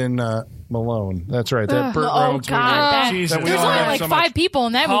he was in Malone. That's right. That Burt Oh, Reynolds God. movie. That- Jesus. That we There's all only have like so 5 much. people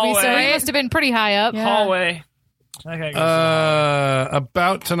in that movie, so Hallway. he must have been pretty high up. Yeah. Hallway. Okay,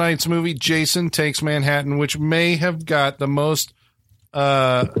 About tonight's movie, Jason Takes Manhattan, which may have got the most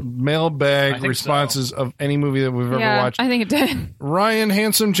I mailbag think responses of any movie that we've ever Yeah, watched. I think it did. Ryan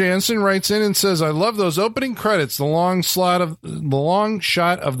Handsome Jansen writes in and says, "I love those opening credits. The long shot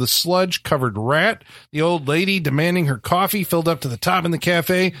of the sludge-covered rat, the old lady demanding her coffee filled up to the top in the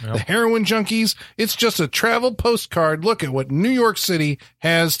cafe, the heroin junkies. It's just a travel postcard. Look at what New York City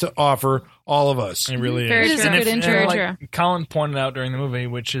has to offer all of us." It really Very is. true. And Good intro. and True. like Colin pointed out during the movie,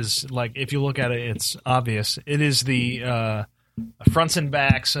 which is like, if you look at it, it's obvious. It is the fronts and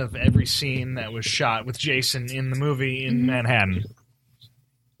backs of every scene that was shot with Jason in the movie in Manhattan.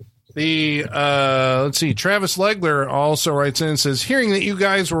 The let's see, Travis Legler also writes in and says, "Hearing that you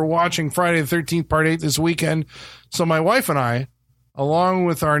guys were watching Friday the 13th Part 8 this weekend, so my wife and I, along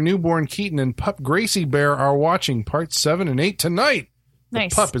with our newborn Keaton and pup Gracie Bear, are watching Parts 7 and 8 tonight."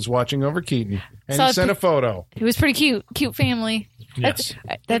 Nice. Pup is watching over Keaton, and Saw he sent a photo. It was pretty cute. Cute family. Yes.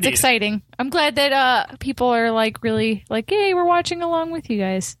 That's Indeed. exciting. I'm glad that people are like really like, hey, we're watching along with you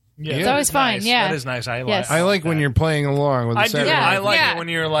guys. Yeah, It's that always is fun, nice. yeah. That is nice. Yes. I like when you're playing along with the I do. Saturday Yeah. I Night. like Yeah. it when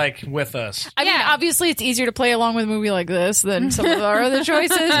you're like with us. I mean, obviously, it's easier to play along with a movie like this than some of our other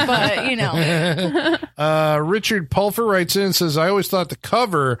choices, but you know, Richard Pulfer writes in and says, "I always thought the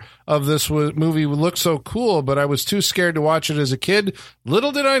cover of this movie would look so cool, but I was too scared to watch it as a kid.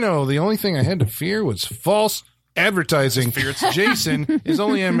 Little did I know, the only thing I had to fear was false advertising. Jason is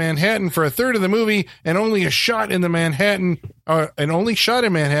only in Manhattan for a third of the movie and only shot in Manhattan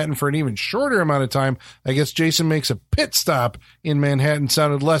for an even shorter amount of time. I guess Jason makes a pit stop in Manhattan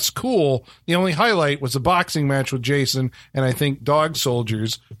sounded less cool. The only highlight was the boxing match with Jason, and I think Dog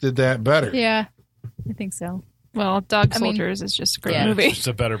Soldiers did that better. Yeah, I think so. Well, Dog Soldiers is just a great movie. It's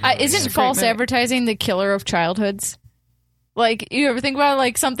a better movie. Isn't false advertising the killer of childhoods? Like, you ever think about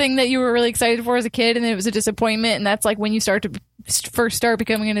like something that you were really excited for as a kid and then it was a disappointment, and that's like when you first start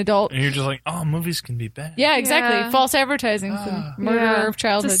becoming an adult? And you're just like, oh, movies can be bad. Yeah, exactly. Yeah. False advertising, the murderer of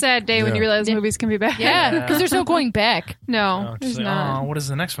childhood. It's a sad day when you realize movies can be bad. Yeah, because there's no going back. No, It's there's like, not. oh, what does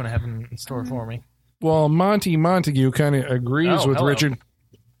the next one have in store for me? Well, Monty Montague kind of agrees with hello. Richard,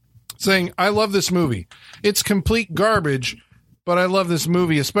 saying, I love this movie. It's complete garbage, but I love this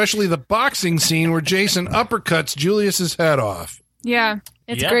movie, especially the boxing scene where Jason uppercuts Julius's head off. Yeah.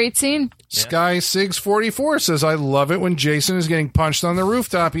 It's Yeah. a great scene. Sky Sigs 44 says, I love it when Jason is getting punched on the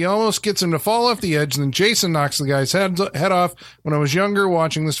rooftop. He almost gets him to fall off the edge, and then Jason knocks the guy's head off. When I was younger,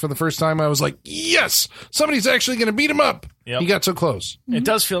 watching this for the first time, I was like, yes, somebody's actually going to beat him up. Yep. He got so close. It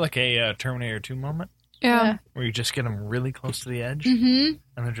does feel like a Terminator 2 moment Yeah. where you just get them really close to the edge, Mm-hmm.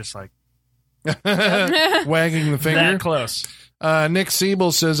 and they're just like, Wagging the finger. that close. Nick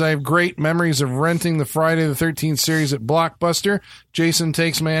Siebel says, I have great memories of renting the Friday the 13th series at Blockbuster. Jason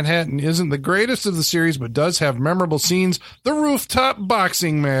Takes Manhattan isn't the greatest of the series, but does have memorable scenes. The rooftop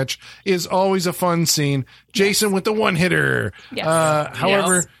boxing match is always a fun scene. Jason with the one-hitter. Yes.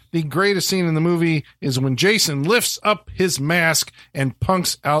 However, Yes. the greatest scene in the movie is when Jason lifts up his mask and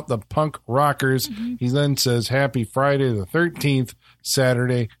punks out the punk rockers. He then says, Happy Friday the 13th,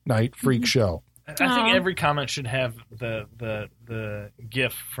 Saturday Night Freak Show. I think every comment should have the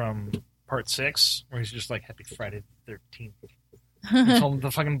GIF from Part 6 where he's just like, Happy Friday the 13th. He's holding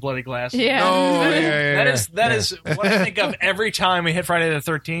the fucking bloody glass. Yeah. Oh, yeah. That is what I think of every time we hit Friday the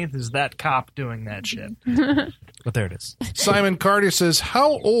 13th is that cop doing that shit. But there it is. Simon Carter says,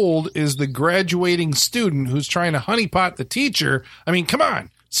 how old is the graduating student who's trying to honeypot the teacher? I mean, come on.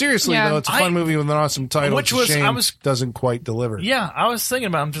 Seriously, Yeah. though, it's a fun movie with an awesome title. Which It's a was- shame doesn't quite deliver. Yeah, I was thinking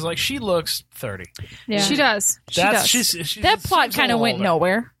about it. I'm just like, she looks 30. Yeah. She does. She does. She's That plot seems a kind of little went older.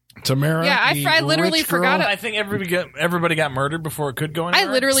 nowhere. Tamara, Yeah, the I literally rich forgot girl. it. I think everybody got murdered before it could go anywhere.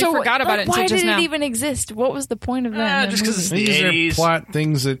 I literally forgot about it Why until just did now. it even exist? What was the point of that? just because it's the These are 80s. plot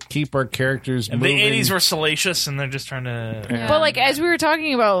things that keep our characters And moving. the 80s were salacious, and they're just trying to... Yeah. But like as we were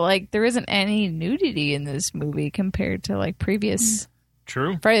talking about, like there isn't any nudity in this movie compared to like previous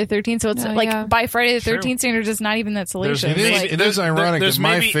True. Friday the 13th. So it's Oh, like yeah. by Friday the True. 13th standards, it's not even that salacious. It is, Maybe- it is ironic there's that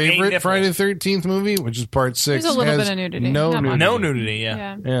my maybe a favorite nipple. Friday the 13th movie, which is part 6, There's a little has bit of nudity. no Not much. nudity. No nudity, yeah.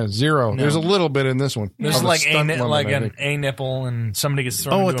 Yeah. Yeah, zero. No. There's a little bit in this one. There's Of a like stunt woman, I an think. a nipple, and somebody gets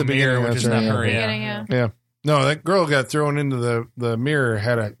thrown Oh, into at the a mirror, beginning, which is that's not right, her. yeah. Beginning, Yeah. yeah. Yeah. No, that girl got thrown into the mirror,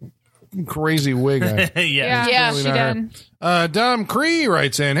 had a crazy wig on. yeah. Yeah, Totally she not her. did. Dom Cree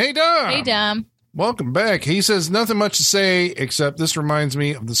writes in, Hey, Dom. Hey, Dom. Welcome back. He says, nothing much to say except this reminds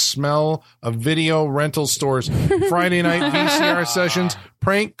me of the smell of video rental stores, Friday night VCR sessions,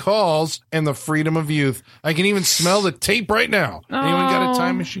 prank calls, and the freedom of youth. I can even smell the tape right now. Anyone got a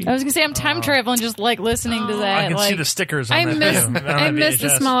time machine? I was gonna say I'm time traveling, just like listening to that. I can like, see the stickers on I that miss video, on I that miss the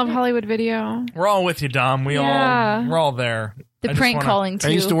VHS. smell of Hollywood video. We're all with you, Dom. Yeah. We're all there. the I just prank wanna- calling too.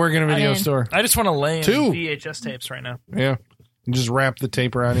 I used to work in a video I'm in. store. I just want to lay in Two. VHS tapes right now. Yeah. And just wrap the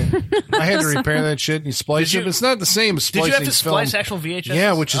tape around it. I had to repair that shit and you splice Did you- it. It's not the same as Did splicing you have to film. splice actual VHS?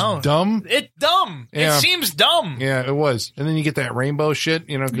 Yeah, which is dumb. It's dumb. Yeah. It seems dumb. Yeah, it was. And then you get that rainbow shit,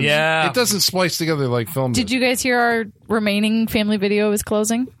 'cause Yeah. it doesn't splice together like film Did does. you guys hear our remaining family video is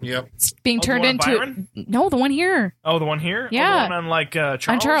closing? Yep. It's being Oh, the turned one on into Byron? no, the one here Oh, the one here? Yeah. Oh, the one on like Charles?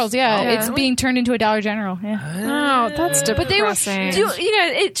 on Charles. Yeah, Oh, it's really? being turned into a Dollar General. Yeah. Oh, that's depressing. But they were,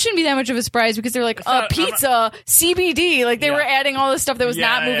 it shouldn't be that much of a surprise because they're like, not- pizza, CBD. Like they Yeah. were adding all this stuff that was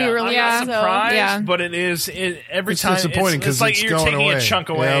not movie release. I'm not Yeah. surprised, Yeah. but it is every It's time disappointing 'cause it's like it's you're going taking away. a chunk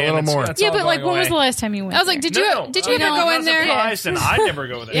away. Yeah, a little and it's- more. it's Yeah, all but like, going when was the away. last time you went? I was like, did you No, ever go I'm in there? surprised, and I never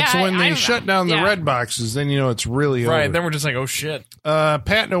go there. Yeah. It's when they I- shut down the yeah. red boxes, then you know it's really Right, over. then we're just like, oh shit.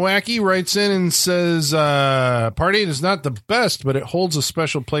 Pat Nowacki writes in and says, Part 8 is not the best, but it holds a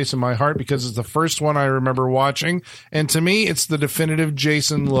special place in my heart because it's the first one I remember watching. And to me, it's the definitive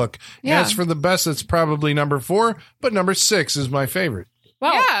Jason look. Yeah. As for the best, it's probably number 4, but number 6 is my favorite.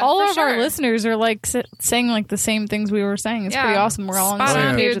 Wow, Yeah, all for of our sure. listeners are like saying like the same things we were saying. It's Yeah. pretty awesome. We're all on the Spot same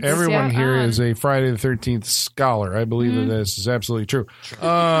on, page dude. with this. Everyone yeah. here is a Friday the 13th scholar. I believe that this is absolutely true.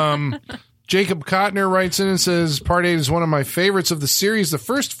 Jacob Kotner writes in and says, Part 8 is one of my favorites of the series. The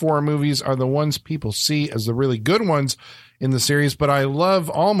first 4 movies are the ones people see as the really good ones in the series, but I love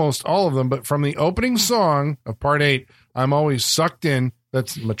almost all of them. But from the opening song of Part 8, I'm always sucked in.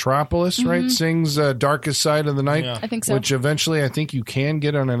 That's Metropolis, right? Sings Darkest Side of the Night. Yeah. I think so. Which eventually I think you can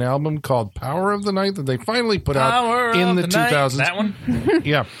get on an album called Power of the Night that they finally put out in the 2000s. That one?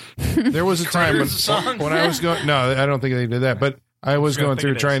 Yeah. There was a time when I was going... No, I don't think they did that. But I was going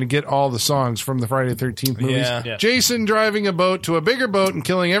through trying to get all the songs from the Friday the 13th movies. Yeah. Jason driving a boat to a bigger boat and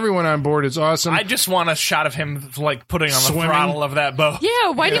killing everyone on board is awesome. I just want a shot of him like putting on Swimming. the throttle of that boat.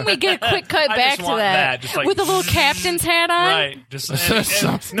 Yeah, why didn't we get a quick cut I back just to want that? just like, with a little captain's hat on? Right.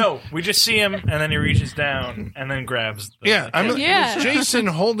 Just no, we just see him and then he reaches down and then grabs the Yeah. Was Jason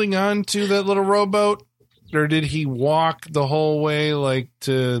holding on to that little rowboat? Or did he walk the whole way, like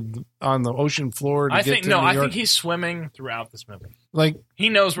on the ocean floor? To I get think to no. New I York? think he's swimming throughout this movie. Like He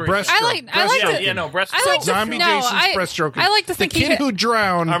knows where he's breaststroke. I like breaststroke. Yeah, no, breaststroke. I like to Zombie no, Jason's I- breaststroke. I like to the think kid who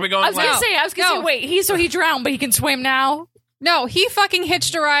drowned. Are we going? I was gonna left? say, No. wait, he drowned, but he can swim now. No, he fucking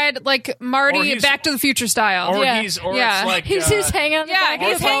hitched a ride like Or Marty he's- Back to the Future style. Or Yeah. it's Yeah. like He's just hanging on the Yeah, back. or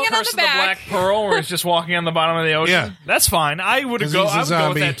he's it's hanging like on Curse the of back. Black Pearl, where he's just walking on the bottom of the ocean. Yeah. That's fine. I would 'Cause go. he's a I would go with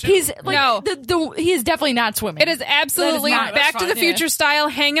zombie. that too. He's like, No. he is definitely not swimming. It is absolutely That is not- Back that's to the fine, Future style,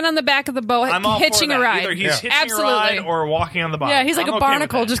 hanging on the back of the boat, I'm all hitching for a that. ride. Either he's Yeah. hitching Absolutely. a ride or walking on the bottom. Yeah, he's like I'm a okay with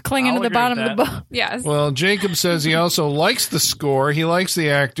barnacle that. just clinging I'll to the agree with bottom of that. the boat. Yes. Well, Jacob says he also likes the score. He likes the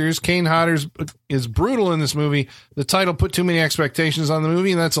actors. Kane Hodder is brutal in this movie. The title put too many expectations on the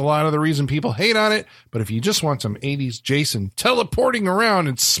movie, and that's a lot of the reason people hate on it. But if you just want some 80s Jason teleporting around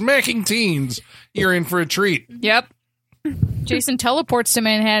and smacking teens, you're in for a treat. Yep. Jason teleports to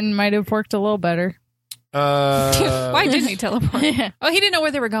Manhattan might have worked a little better. Why didn't he teleport? Oh, he didn't know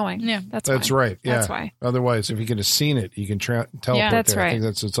where they were going. Yeah. That's That's why. right. Yeah. That's why. Otherwise, if you could have seen it, you can teleport Yeah, that's there. I right.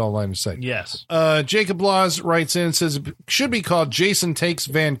 think it's all line of sight. Yes. Jacob Laws writes in and says it should be called Jason Takes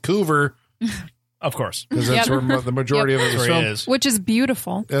Vancouver Of course. because that's Yep. where the majority of it was Where filmed. he is. Which is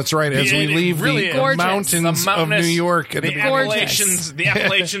beautiful. That's right. As we It leave really the is. Gorgeous. mountains The of New mountainous- York at the The beginning.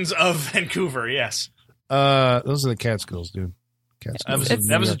 Appalachians, of Vancouver. Yes. Those are the Catskills, dude. Catskills.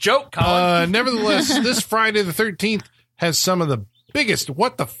 That was a joke, Colin. Nevertheless, this Friday the 13th has some of the biggest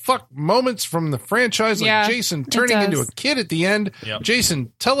what the fuck moments from the franchise, like Yeah, Jason it turning does. into a kid at the end, Yep.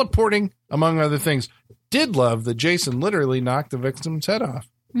 Jason teleporting, among other things. Did love that Jason literally knocked the victim's head off.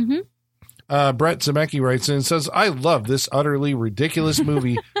 Mm-hmm. Brett Zemecki writes in and says, I love this utterly ridiculous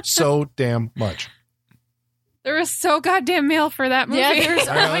movie so damn much. There was so goddamn mail for that movie. Yeah, there's,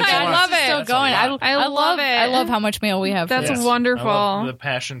 oh my that's a god, lot. I love it. That's Still a going. lot. I love it. I love how much mail we have. That's for this. wonderful. I love the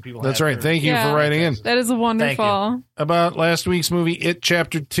passion people That's have right. for- Thank you Yeah. for writing in. That is wonderful. About last week's movie, It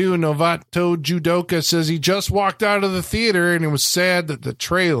Chapter 2, Novato Judoka says he just walked out of the theater and it was sad that the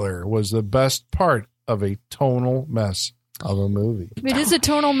trailer was the best part of a tonal mess of a movie. It is a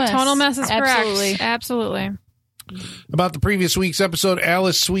tonal mess. Tonal mess is Absolutely. correct. Absolutely. About the previous week's episode,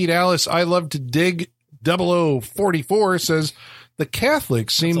 Alice, Sweet Alice, I Love to Dig 0044 says the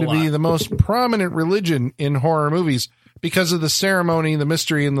Catholics seem That's to a be lot. the most prominent religion in horror movies because of the ceremony, the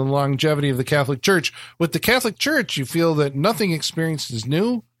mystery, and the longevity of the Catholic Church. With the Catholic Church, you feel that nothing experienced is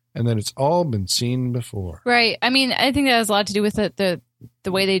new and that it's all been seen before. Right. I mean, I think that has a lot to do with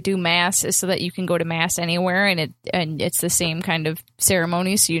the way they do mass is so that you can go to mass anywhere, and it's the same kind of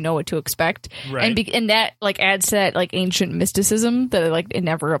ceremony, so you know what to expect. Right. And that like adds to that like ancient mysticism that like it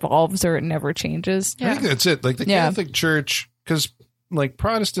never evolves or it never changes. I think that's it. Like the Yeah. Catholic Church, because like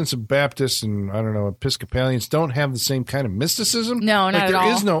Protestants and Baptists and I don't know Episcopalians don't have the same kind of mysticism. No, like not at there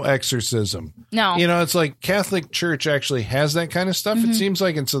all. is no exorcism. No. You know, it's like Catholic Church actually has that kind of stuff. Mm-hmm. It seems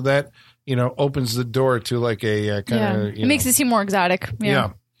like, and so that opens the door to like a kind of It makes it seem more exotic.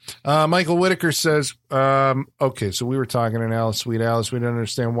 yeah. Michael Whitaker says, okay, so we were talking in Alice, Sweet Alice. We don't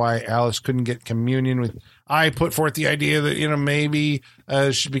understand why Alice couldn't get communion with. I put forth the idea that, maybe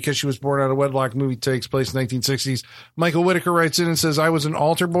because she was born out of wedlock, movie takes place in the 1960s. Michael Whitaker writes in and says, I was an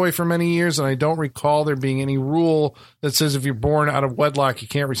altar boy for many years, and I don't recall there being any rule that says if you're born out of wedlock, you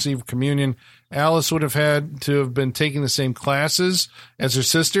can't receive communion. Alice would have had to have been taking the same classes as her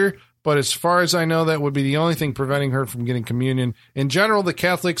sister, but as far as I know, that would be the only thing preventing her from getting communion. In general, the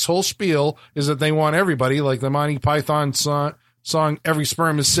Catholics' whole spiel is that they want everybody, like the Monty Python song Every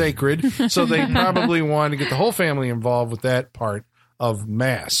Sperm is Sacred. So they probably want to get the whole family involved with that part of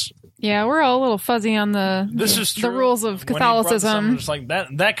Mass. Yeah, we're all a little fuzzy on This is the true. rules of When he brought this up, Catholicism. I'm just like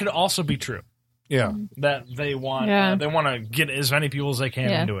that could also be true. Yeah. That they want Yeah. they want to get as many people as they can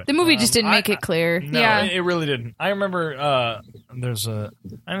Yeah. into it. The movie just didn't make it clear. No, Yeah. it really didn't. I remember I think there's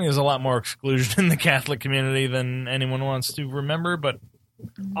a lot more exclusion in the Catholic community than anyone wants to remember, but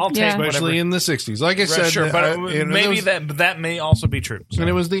I'll take Yeah. whatever. especially in the 60s. Like I said, Sure, but you know, maybe there was- that may also be true. So. And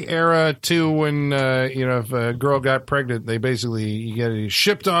it was the era too when if a girl got pregnant, they basically you get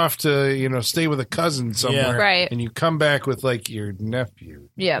shipped off to stay with a cousin somewhere, Yeah. Right. And you come back with like your nephew.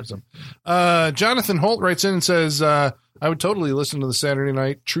 Yeah. or something. Jonathan Holt writes in and says, "I would totally listen to the Saturday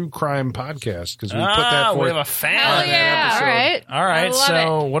Night True Crime podcast because we put that we forth." have a fan. Hell on that yeah. episode. All right. All right. I love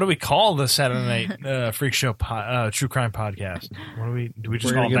So, what do we call the Saturday Night Freak Show True Crime podcast? What do we We're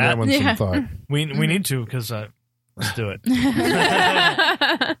just gonna call give that that? one Yeah. some thought We need to because let's do it.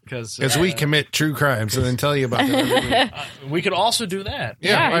 Because as we commit true crimes and then tell you about them every week. we could also do that.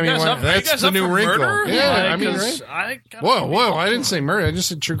 Yeah, I You mean, guys why- up- are you that's guys the up new for wrinkle. murder? Yeah, Like, I mean, 'cause right? I got Whoa! I didn't say murder. I just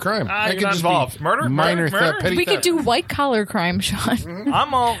said true crime. Ah, That you're could not just involved. be Murder? minor Murder? theft, petty We could theft. do white collar crime, Sean.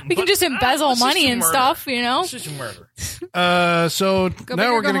 I'm all. We can just embezzle let's just money do and murder. stuff, you know? Let's just do murder. So big now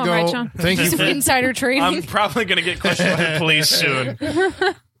or we're go gonna home, go. right, Sean? Thank you Some for insider I'm trading. probably going to get questioned by the police soon.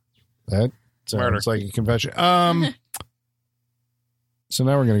 that. Murder. Sounds like a confession. So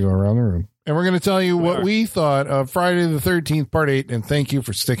now we're gonna go around the room and we're gonna tell you what we thought of Friday the 13th Part 8. And thank you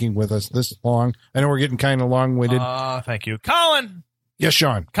for sticking with us this long. I know we're getting kind of long-winded. Thank you. Colin, Yes,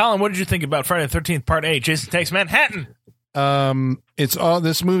 Sean. what did you think about Friday the 13th Part 8? Jason Takes Manhattan. It's all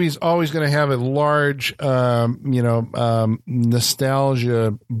this movie's always going to have a large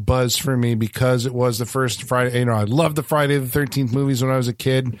nostalgia buzz for me because it was the first Friday. I loved the Friday the 13th movies when I was a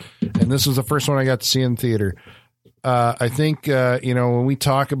kid, and this was the first one I got to see in theater. I think when we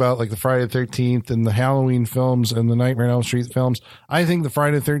talk about like the Friday the 13th and the Halloween films and the Nightmare on Elm Street films, I think the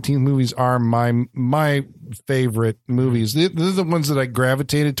Friday the 13th movies are my favorite movies. They're the ones that I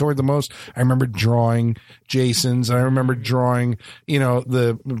gravitated toward the most. I remember drawing Jason's. I remember drawing,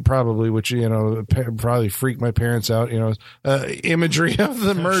 probably freaked my parents out, imagery of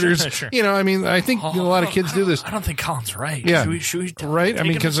the murders. Sure. I think a lot of kids do this. I don't think Colin's right. Yeah. Should we Right? I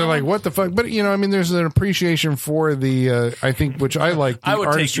mean, because they're like, what the fuck? But, there's an appreciation for the, I think, which I like, the I would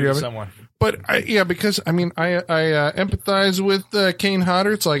take artistry you of to it. someone. But, I empathize with Kane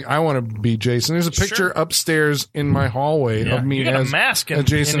Hodder. It's like, I want to be Jason. There's a picture Sure. upstairs in my hallway Yeah. of me You got as a mask in,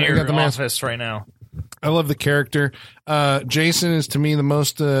 Jason. in I your got the mask. office right now. I love the character. Jason is to me the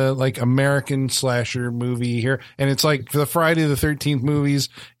most American slasher movie here, and it's like the Friday the 13th movies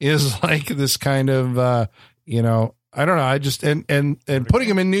is like this kind of I don't know. I just and putting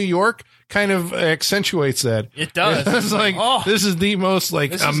him in New York kind of accentuate that. It does. It's like this is the most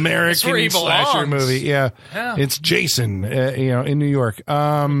This is- American that's where he slasher belongs. movie. Yeah, Yeah. it's Jason. In New York.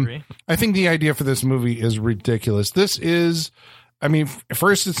 agree. I think the idea for this movie is ridiculous. This is,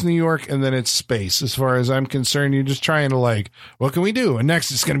 first it's New York and then it's space. As far as I'm concerned, you're just trying to what can we do? And next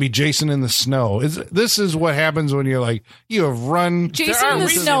it's going to be Jason in the snow. This is what happens when you're you have run. Jason are in the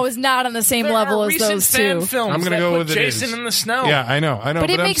recent- Snow is not on the same There level are as recent those fan two. films I'm gonna that go put with it Jason is. in the snow. Yeah, I know. But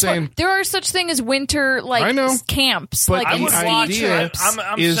it I'm makes saying, there are such thing as winter I know. camps, but like the would ski watch idea it. trips.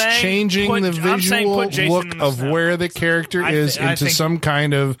 I'm is saying changing put- the I'm saying visual put Jason look in the of snow. where the character I is thi- I into think- some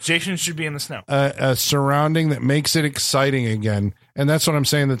kind of Jason should be in the snow. a surrounding that makes it exciting again. And that's what I'm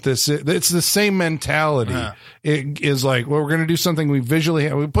saying, that it's the same mentality. It is like, well, we're going to do something we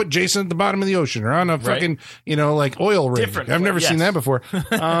visually we put Jason at the bottom of the ocean or on a fucking, oil rig. Different, I've never yes. seen that before.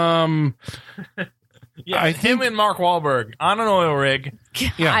 Yeah, I him think- and Mark Wahlberg on an oil rig,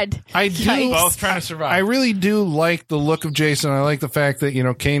 Yeah, God. I do. Yikes. both trying to survive. I really do like the look of Jason. I like the fact that,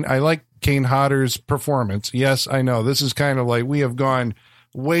 Kane, I like Kane Hodder's performance. Yes, I know this is kind of we have gone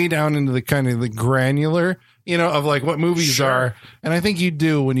way down into the kind of the granular, of what movies Sure. are. And I think you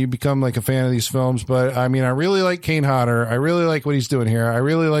do when you become a fan of these films. But I really like Kane Hodder. I really like what he's doing here. I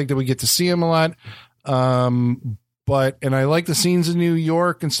really like that we get to see him a lot. And I like the scenes in New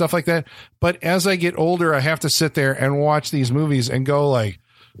York and stuff like that. But as I get older, I have to sit there and watch these movies and go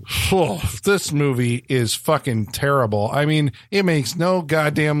oh, this movie is fucking terrible. It makes no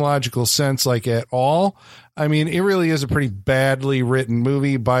goddamn logical sense at all. It really is a pretty badly written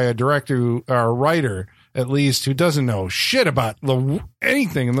movie by a director or a writer, at least, who doesn't know shit about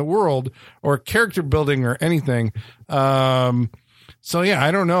anything in the world or character building or anything. So yeah, I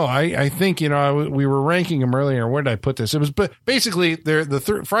don't know. I think, we were ranking them earlier. Where did I put this? It was basically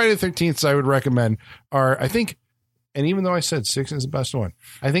the Friday the 13th I would recommend are, I think, and even though I said 6 is the best one,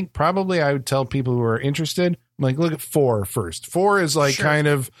 I think probably I would tell people who are interested, look at 4 first. 4 is Sure. kind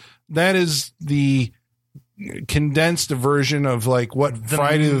of, that is the condensed version of like what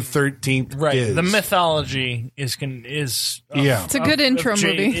Friday the 13th is. The mythology is Yeah. It's a good intro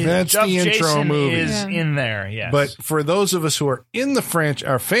movie. That's the intro Jason movie. is in there. Yes, But for those of us who are in the franchise,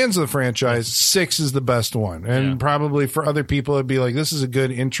 are fans of the franchise, 6 is the best one. And probably for other people, it'd be like, this is a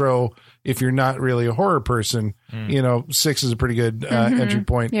good intro. If you're not really a horror person, 6 is a pretty good entry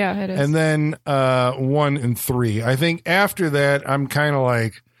point. Yeah, it is. And then 1 and 3. I think after that, I'm kind of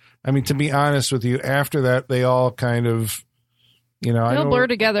like, I mean, to be honest with you, after that, they all kind of, I They'll don't blur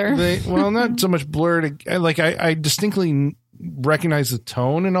together. well, not so much blurred. Like I distinctly recognize the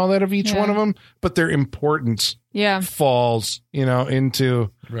tone and all that of each one of them, but their importance falls, into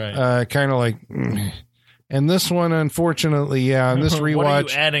kind of like. And this one, unfortunately, and this rewatch. What are you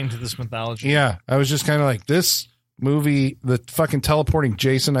adding to this mythology? Yeah, I was just kind of like, this movie, the fucking teleporting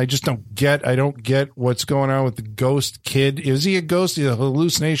Jason, I just don't get. I don't get what's going on with the ghost kid. Is he a ghost? Is he a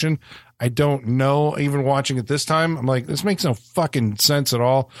hallucination? I don't know. Even watching it this time, I'm like, this makes no fucking sense at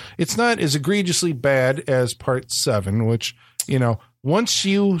all. It's not as egregiously bad as part 7, which, once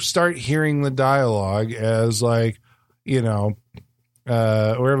you start hearing the dialogue as like,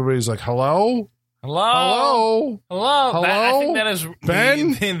 where everybody's like, hello? Hello. I think that is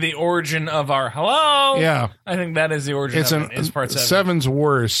Ben? the origin of our hello. Yeah. I think that is the origin of it. It's part 7. 7's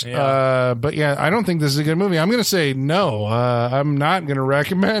worse. Yeah. But yeah, I don't think this is a good movie. I'm going to say no. I'm not going to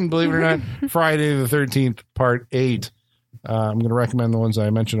recommend, believe it or not, Friday the 13th, part 8. I'm going to recommend the ones I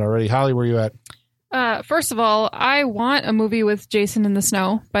mentioned already. Holly, where are you at? First of all, I want a movie with Jason in the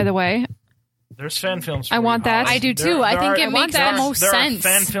snow, by the way. There's fan films for I want you, that. Holly. I do too. I think it makes the most there sense. Are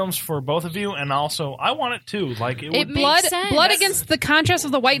fan films for both of you, and also I want it too. Like it would Blood, makes sense. blood against the contrast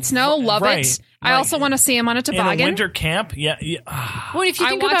of the white snow. Love Right. it. I also want to see him on a in a toboggan. winter camp. Yeah. Well, if you I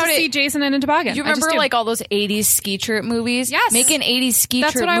think want about to it, see Jason in a toboggan. do you I just remember do. like all those 80s ski trip movies? Yes. Make an 80s ski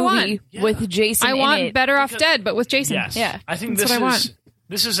That's trip what I movie want. with Jason I in want it. Better Off Dead, but with Jason. Yes. Yeah. I think That's what I want.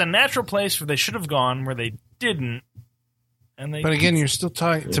 this is a natural place where they should have gone, where they didn't. And they, But again, you're still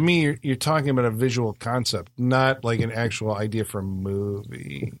talking, to me, you're talking about a visual concept, not like an actual idea for a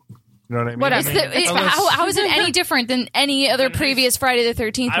movie. You know what I mean? What It's how is it any different than any other previous Friday the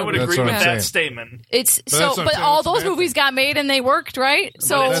 13th I would movie? That's agree what with I'm that saying. statement. It's But that's what I'm but saying, all it's a those bad movies got made and they worked, right?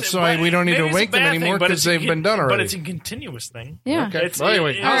 So But that's why we don't need to maybe it's a make them bad anymore, thing, but 'cause it's they've been done But already. it's a continuous thing. yeah. Okay. It's, Well,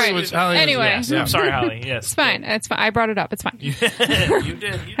 anyway, it- Holly it- was- it- Holly was- Anyway. yeah. I'm sorry, Holly. Yes, It's fine. It's fine. I brought it up. It's fine. You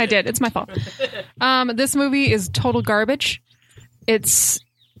did. I did. It's my fault. This movie is total garbage. It's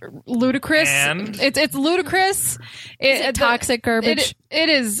ludicrous. And? It's ludicrous. It's toxic garbage? It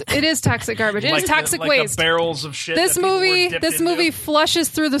is toxic garbage. It is toxic like waste. The barrels of shit. This that people were movie dipped into. flushes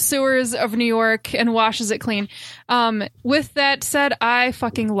through the sewers of New York and washes it clean. With that said, I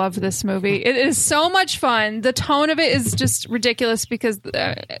fucking love this movie. It is so much fun. The tone of it is just ridiculous because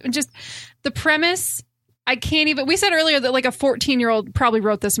just the premise. I can't even. We said earlier that like a 14-year-old probably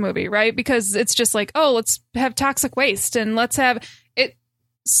wrote this movie, right? Because it's just like, oh, let's have toxic waste and let's have it.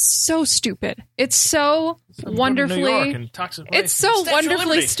 So stupid. It's so wonderfully. New York and toxic waste. It's so Statue of wonderfully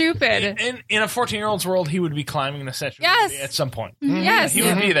Liberty. stupid. In a 14-year-old's world, he would be climbing the Statue of Yes. Liberty at some point. Yes. He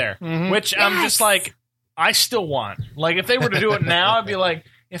would be there. Which I'm just like, I still want. Like, if they were to do it now, I'd be like,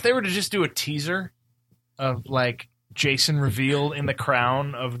 if they were to just do a teaser of like Jason revealed in the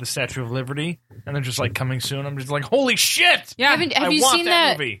crown of the Statue of Liberty, and they're just like coming soon, I'm just like, holy shit! Yeah. Have I you want seen that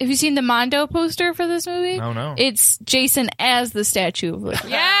that? movie. Have you seen the Mondo poster for this movie? No. It's Jason as the Statue of Liberty.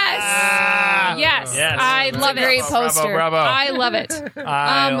 Yes. Ah. Yes. Yes. I That's love a great it. poster. Bravo. I love it.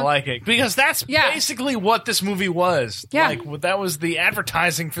 I like it because that's yeah. basically what this movie was. Yeah. Like that was the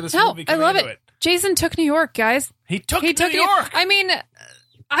advertising for this No, movie. I coming love into it. Jason took New York, guys. He took He New took York. I mean,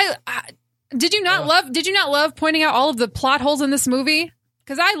 I did you not love? Did you not love pointing out all of the plot holes in this movie?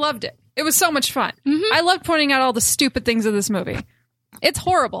 Because I loved it. It was so much fun. I loved pointing out all the stupid things of this movie. It's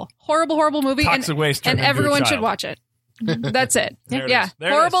horrible, horrible movie, Toxic waste and turned into a everyone child. should watch it. That's it. There it yeah, is. There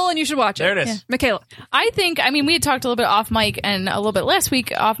it horrible, is. and you should watch it. There it is. Michaela. I think, we had talked a little bit off mic and a little bit last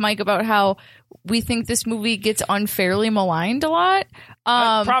week off mic about how we think this movie gets unfairly maligned a lot.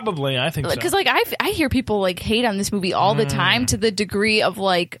 Probably, I think so. Because I hear people like hate on this movie all the time to the degree of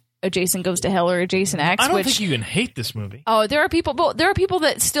like a Jason Goes to Hell or a Jason X. I don't which, think you can hate this movie. Oh, there are people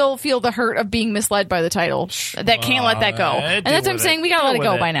that still feel the hurt of being misled by the title that can't let that go. And deal that's what I'm with saying. it. We gotta let it Deal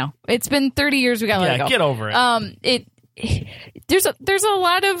go with by it. now. It's been 30 years. We gotta let it Yeah, go. get over it. There's a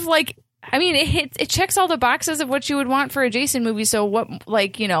lot of like. It checks all the boxes of what you would want for a Jason movie. So what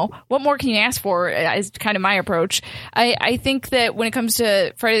more can you ask for? Is kind of my approach. I think that when it comes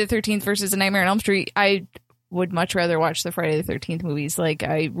to Friday the 13th versus A Nightmare on Elm Street, I would much rather watch the Friday the 13th movies. Like,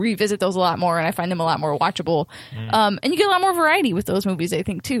 I revisit those a lot more, and I find them a lot more watchable. And you get a lot more variety with those movies, I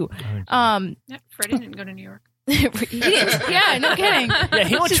think, too. Freddy didn't go to New York. Yeah, no kidding. Yeah,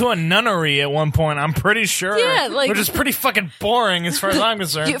 he went to a nunnery at one point, I'm pretty sure. Yeah, like- which is pretty fucking boring as far as I'm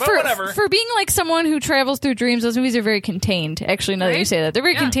concerned, but for, whatever. For being like someone who travels through dreams, those movies are very contained. Actually, now that you Right? say that, they're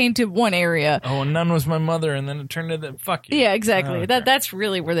very contained to one area. Oh, a nun was my mother, and then it turned into fuck you. Yeah, exactly. Okay. That's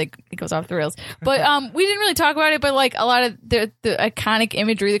really where it goes off the rails. But we didn't really talk about it. But like a lot of the iconic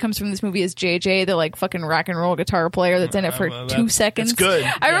imagery that comes from this movie is JJ, the like fucking rock and roll guitar player that's in it for 2 seconds. It's good.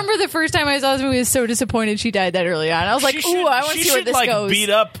 I remember the first time I saw this movie, I was so disappointed she died that early on. I was like, ooh, I want to see where this like goes. Beat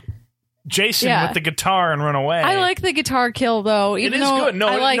up Jason Yeah. with the guitar and run away. I like the guitar kill though. it Even is though good. No,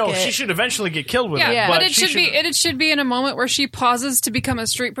 I like no, it. she should eventually get killed with Yeah, it. but she it should be in a moment where she pauses to become a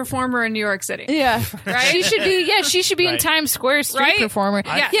street performer in New York City. Yeah, Right? She should be. Yeah, she should be in Right. Times Square street Right? performer.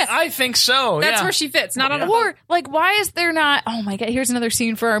 Yeah. I think so. That's yeah. where she fits, not on a Or like, why is there not? Oh my god! Here's another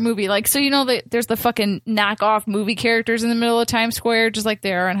scene for our movie. Like, so you know that there's the fucking knockoff movie characters in the middle of Times Square, just like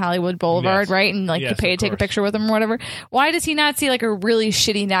they are on Hollywood Boulevard, Yes. right? And like Yes, you pay to of take a course. picture with them or whatever. Why does he not see like a really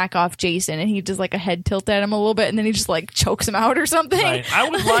shitty knockoff Jason and he does like a head tilt at him a little bit and then he just like chokes him out or something? Right. I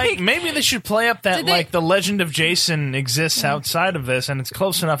would like maybe they should play up that Did they- like the legend of Jason exists outside of this, and it's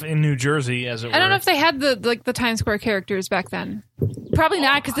close enough in New Jersey as it were. I don't know if they had the Times Square characters back then. Probably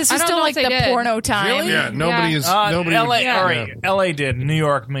not because this I is don't still know like if the they did. porno time. Really? Yeah, nobody Yeah. is nobody. LA, Yeah. all right, LA did. New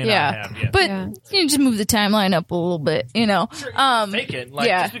York may Yeah, not have yet. but Yeah. you just move the timeline up a little bit, you know. Fake it. Like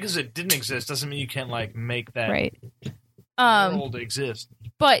yeah. just because it didn't exist doesn't mean you can't like make that Right. world exist.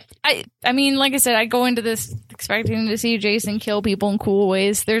 But I mean, like I said, I go into this expecting to see Jason kill people in cool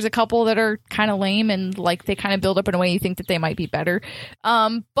ways. There's a couple that are kind of lame and like they kind of build up in a way you think that they might be better.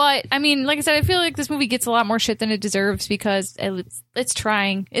 But I mean, like I said, I feel like this movie gets a lot more shit than it deserves because it's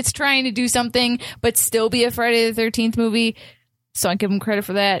trying to do something, but still be a Friday the 13th movie. So I give him credit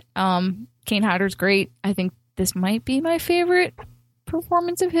for that. Kane Hodder's great. I think this might be my favorite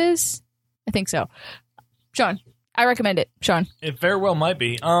performance of his. I think so. Sean, I recommend it. Sean. It very well might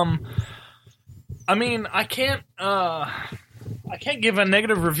be. I mean, I can't give a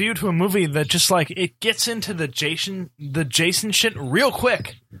negative review to a movie that just like it gets into the Jason shit real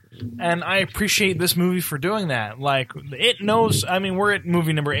quick. And I appreciate this movie for doing that. Like, it knows, I mean, we're at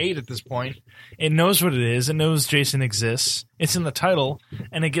movie number 8 at this point. It knows what it is. It knows Jason exists. It's in the title,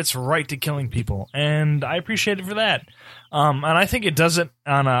 and it gets right to killing people. And I appreciate it for that. And I think it does it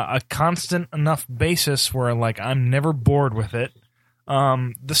on a constant enough basis where, like, I'm never bored with it.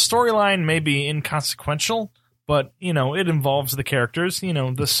 The storyline may be inconsequential, but, you know, it involves the characters. You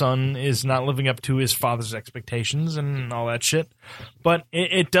know, the son is not living up to his father's expectations and all that shit. But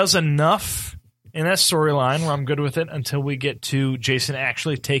it does enough in that storyline where I'm good with it until we get to Jason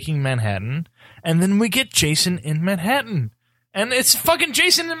actually taking Manhattan. And then we get Jason in Manhattan. And it's fucking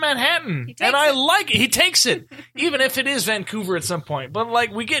Jason in Manhattan. And I like it. He takes it. Even if it is Vancouver at some point. But,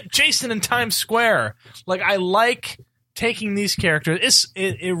 like, we get Jason in Times Square. Like, I like taking these characters.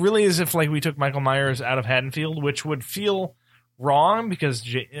 It really is if like we took Michael Myers out of Haddonfield, which would feel wrong because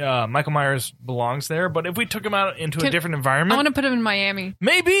Michael Myers belongs there. But if we took him out into a different I environment, want to put him in Miami.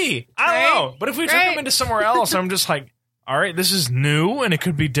 maybe I don't Right? know. But if we took Right? him into somewhere else, I'm just like, all right, this is new and it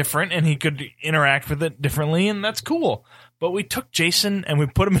could be different, and he could interact with it differently, and that's cool. But we took Jason and we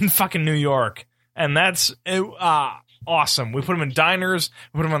put him in fucking New York, and that's awesome. We put him in diners,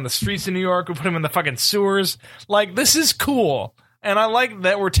 we put him on the streets of New York, we put him in the fucking sewers. Like, this is cool. And I like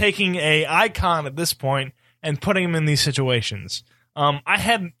that we're taking a icon at this point and putting him in these situations. I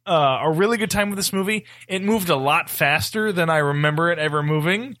had a really good time with this movie. It moved a lot faster than I remember it ever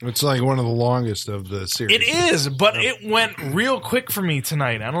moving. It's like one of the longest of the series. It is, but it went real quick for me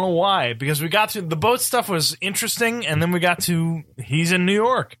tonight. I don't know why, because we got to the boat stuff was interesting, and then we got to he's in New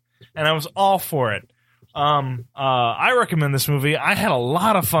York, and I was all for it. I recommend this movie. I had a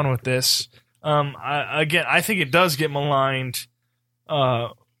lot of fun with this. I think it does get maligned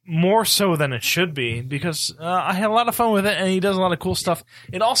more so than it should be because I had a lot of fun with it, and he does a lot of cool stuff.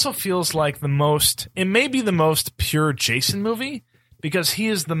 It also feels like it may be the most pure Jason movie because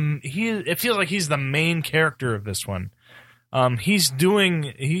it feels like he's the main character of this one. He's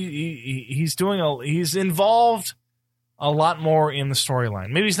involved a lot more in the storyline.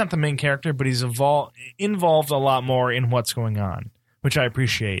 Maybe he's not the main character, but he's involved a lot more in what's going on, which I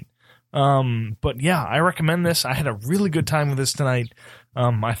appreciate. But yeah, I recommend this. I had a really good time with this tonight.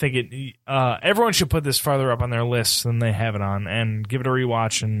 I think everyone should put this farther up on their lists than they have it on and give it a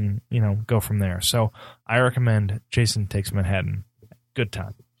rewatch and, you know, go from there. So I recommend Jason Takes Manhattan. Good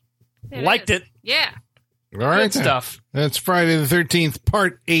time. Liked it. Yeah. All right, Good then. stuff. That's Friday the 13th,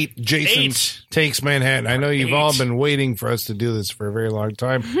 Part 8. Jason Takes Manhattan. I know you've all been waiting for us to do this for a very long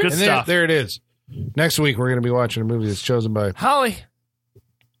time. Good and stuff. There it is. Next week, we're going to be watching a movie that's chosen by...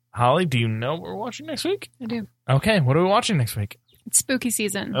 Holly, do you know what we're watching next week? I do. Okay, what are we watching next week? It's spooky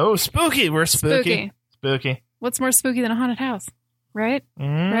season. Oh, spooky. We're spooky. Spooky. What's more spooky than a haunted house? Right?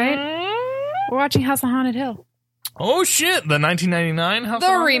 Right? We're watching House on Haunted Hill. Oh, shit. The 1999 House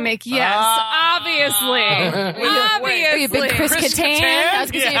The on remake, yes. Obviously. Are you a big Chris Kattan? I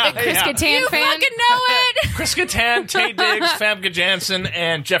was going to say a big Chris Kattan You fan. fucking know it. Chris Kattan, Taye Diggs, Famke Janssen,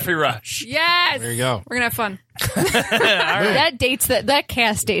 and Jeffrey Rush. Yes. There you go. We're going to have fun. That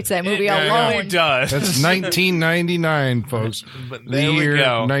cast dates that movie It alone. really does. That's 1999, folks. But The there we year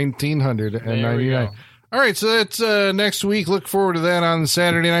go. 1999. There we go. All right, so that's next week. Look forward to that on the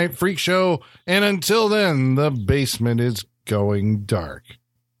Saturday Night Freak Show. And until then, the basement is going dark.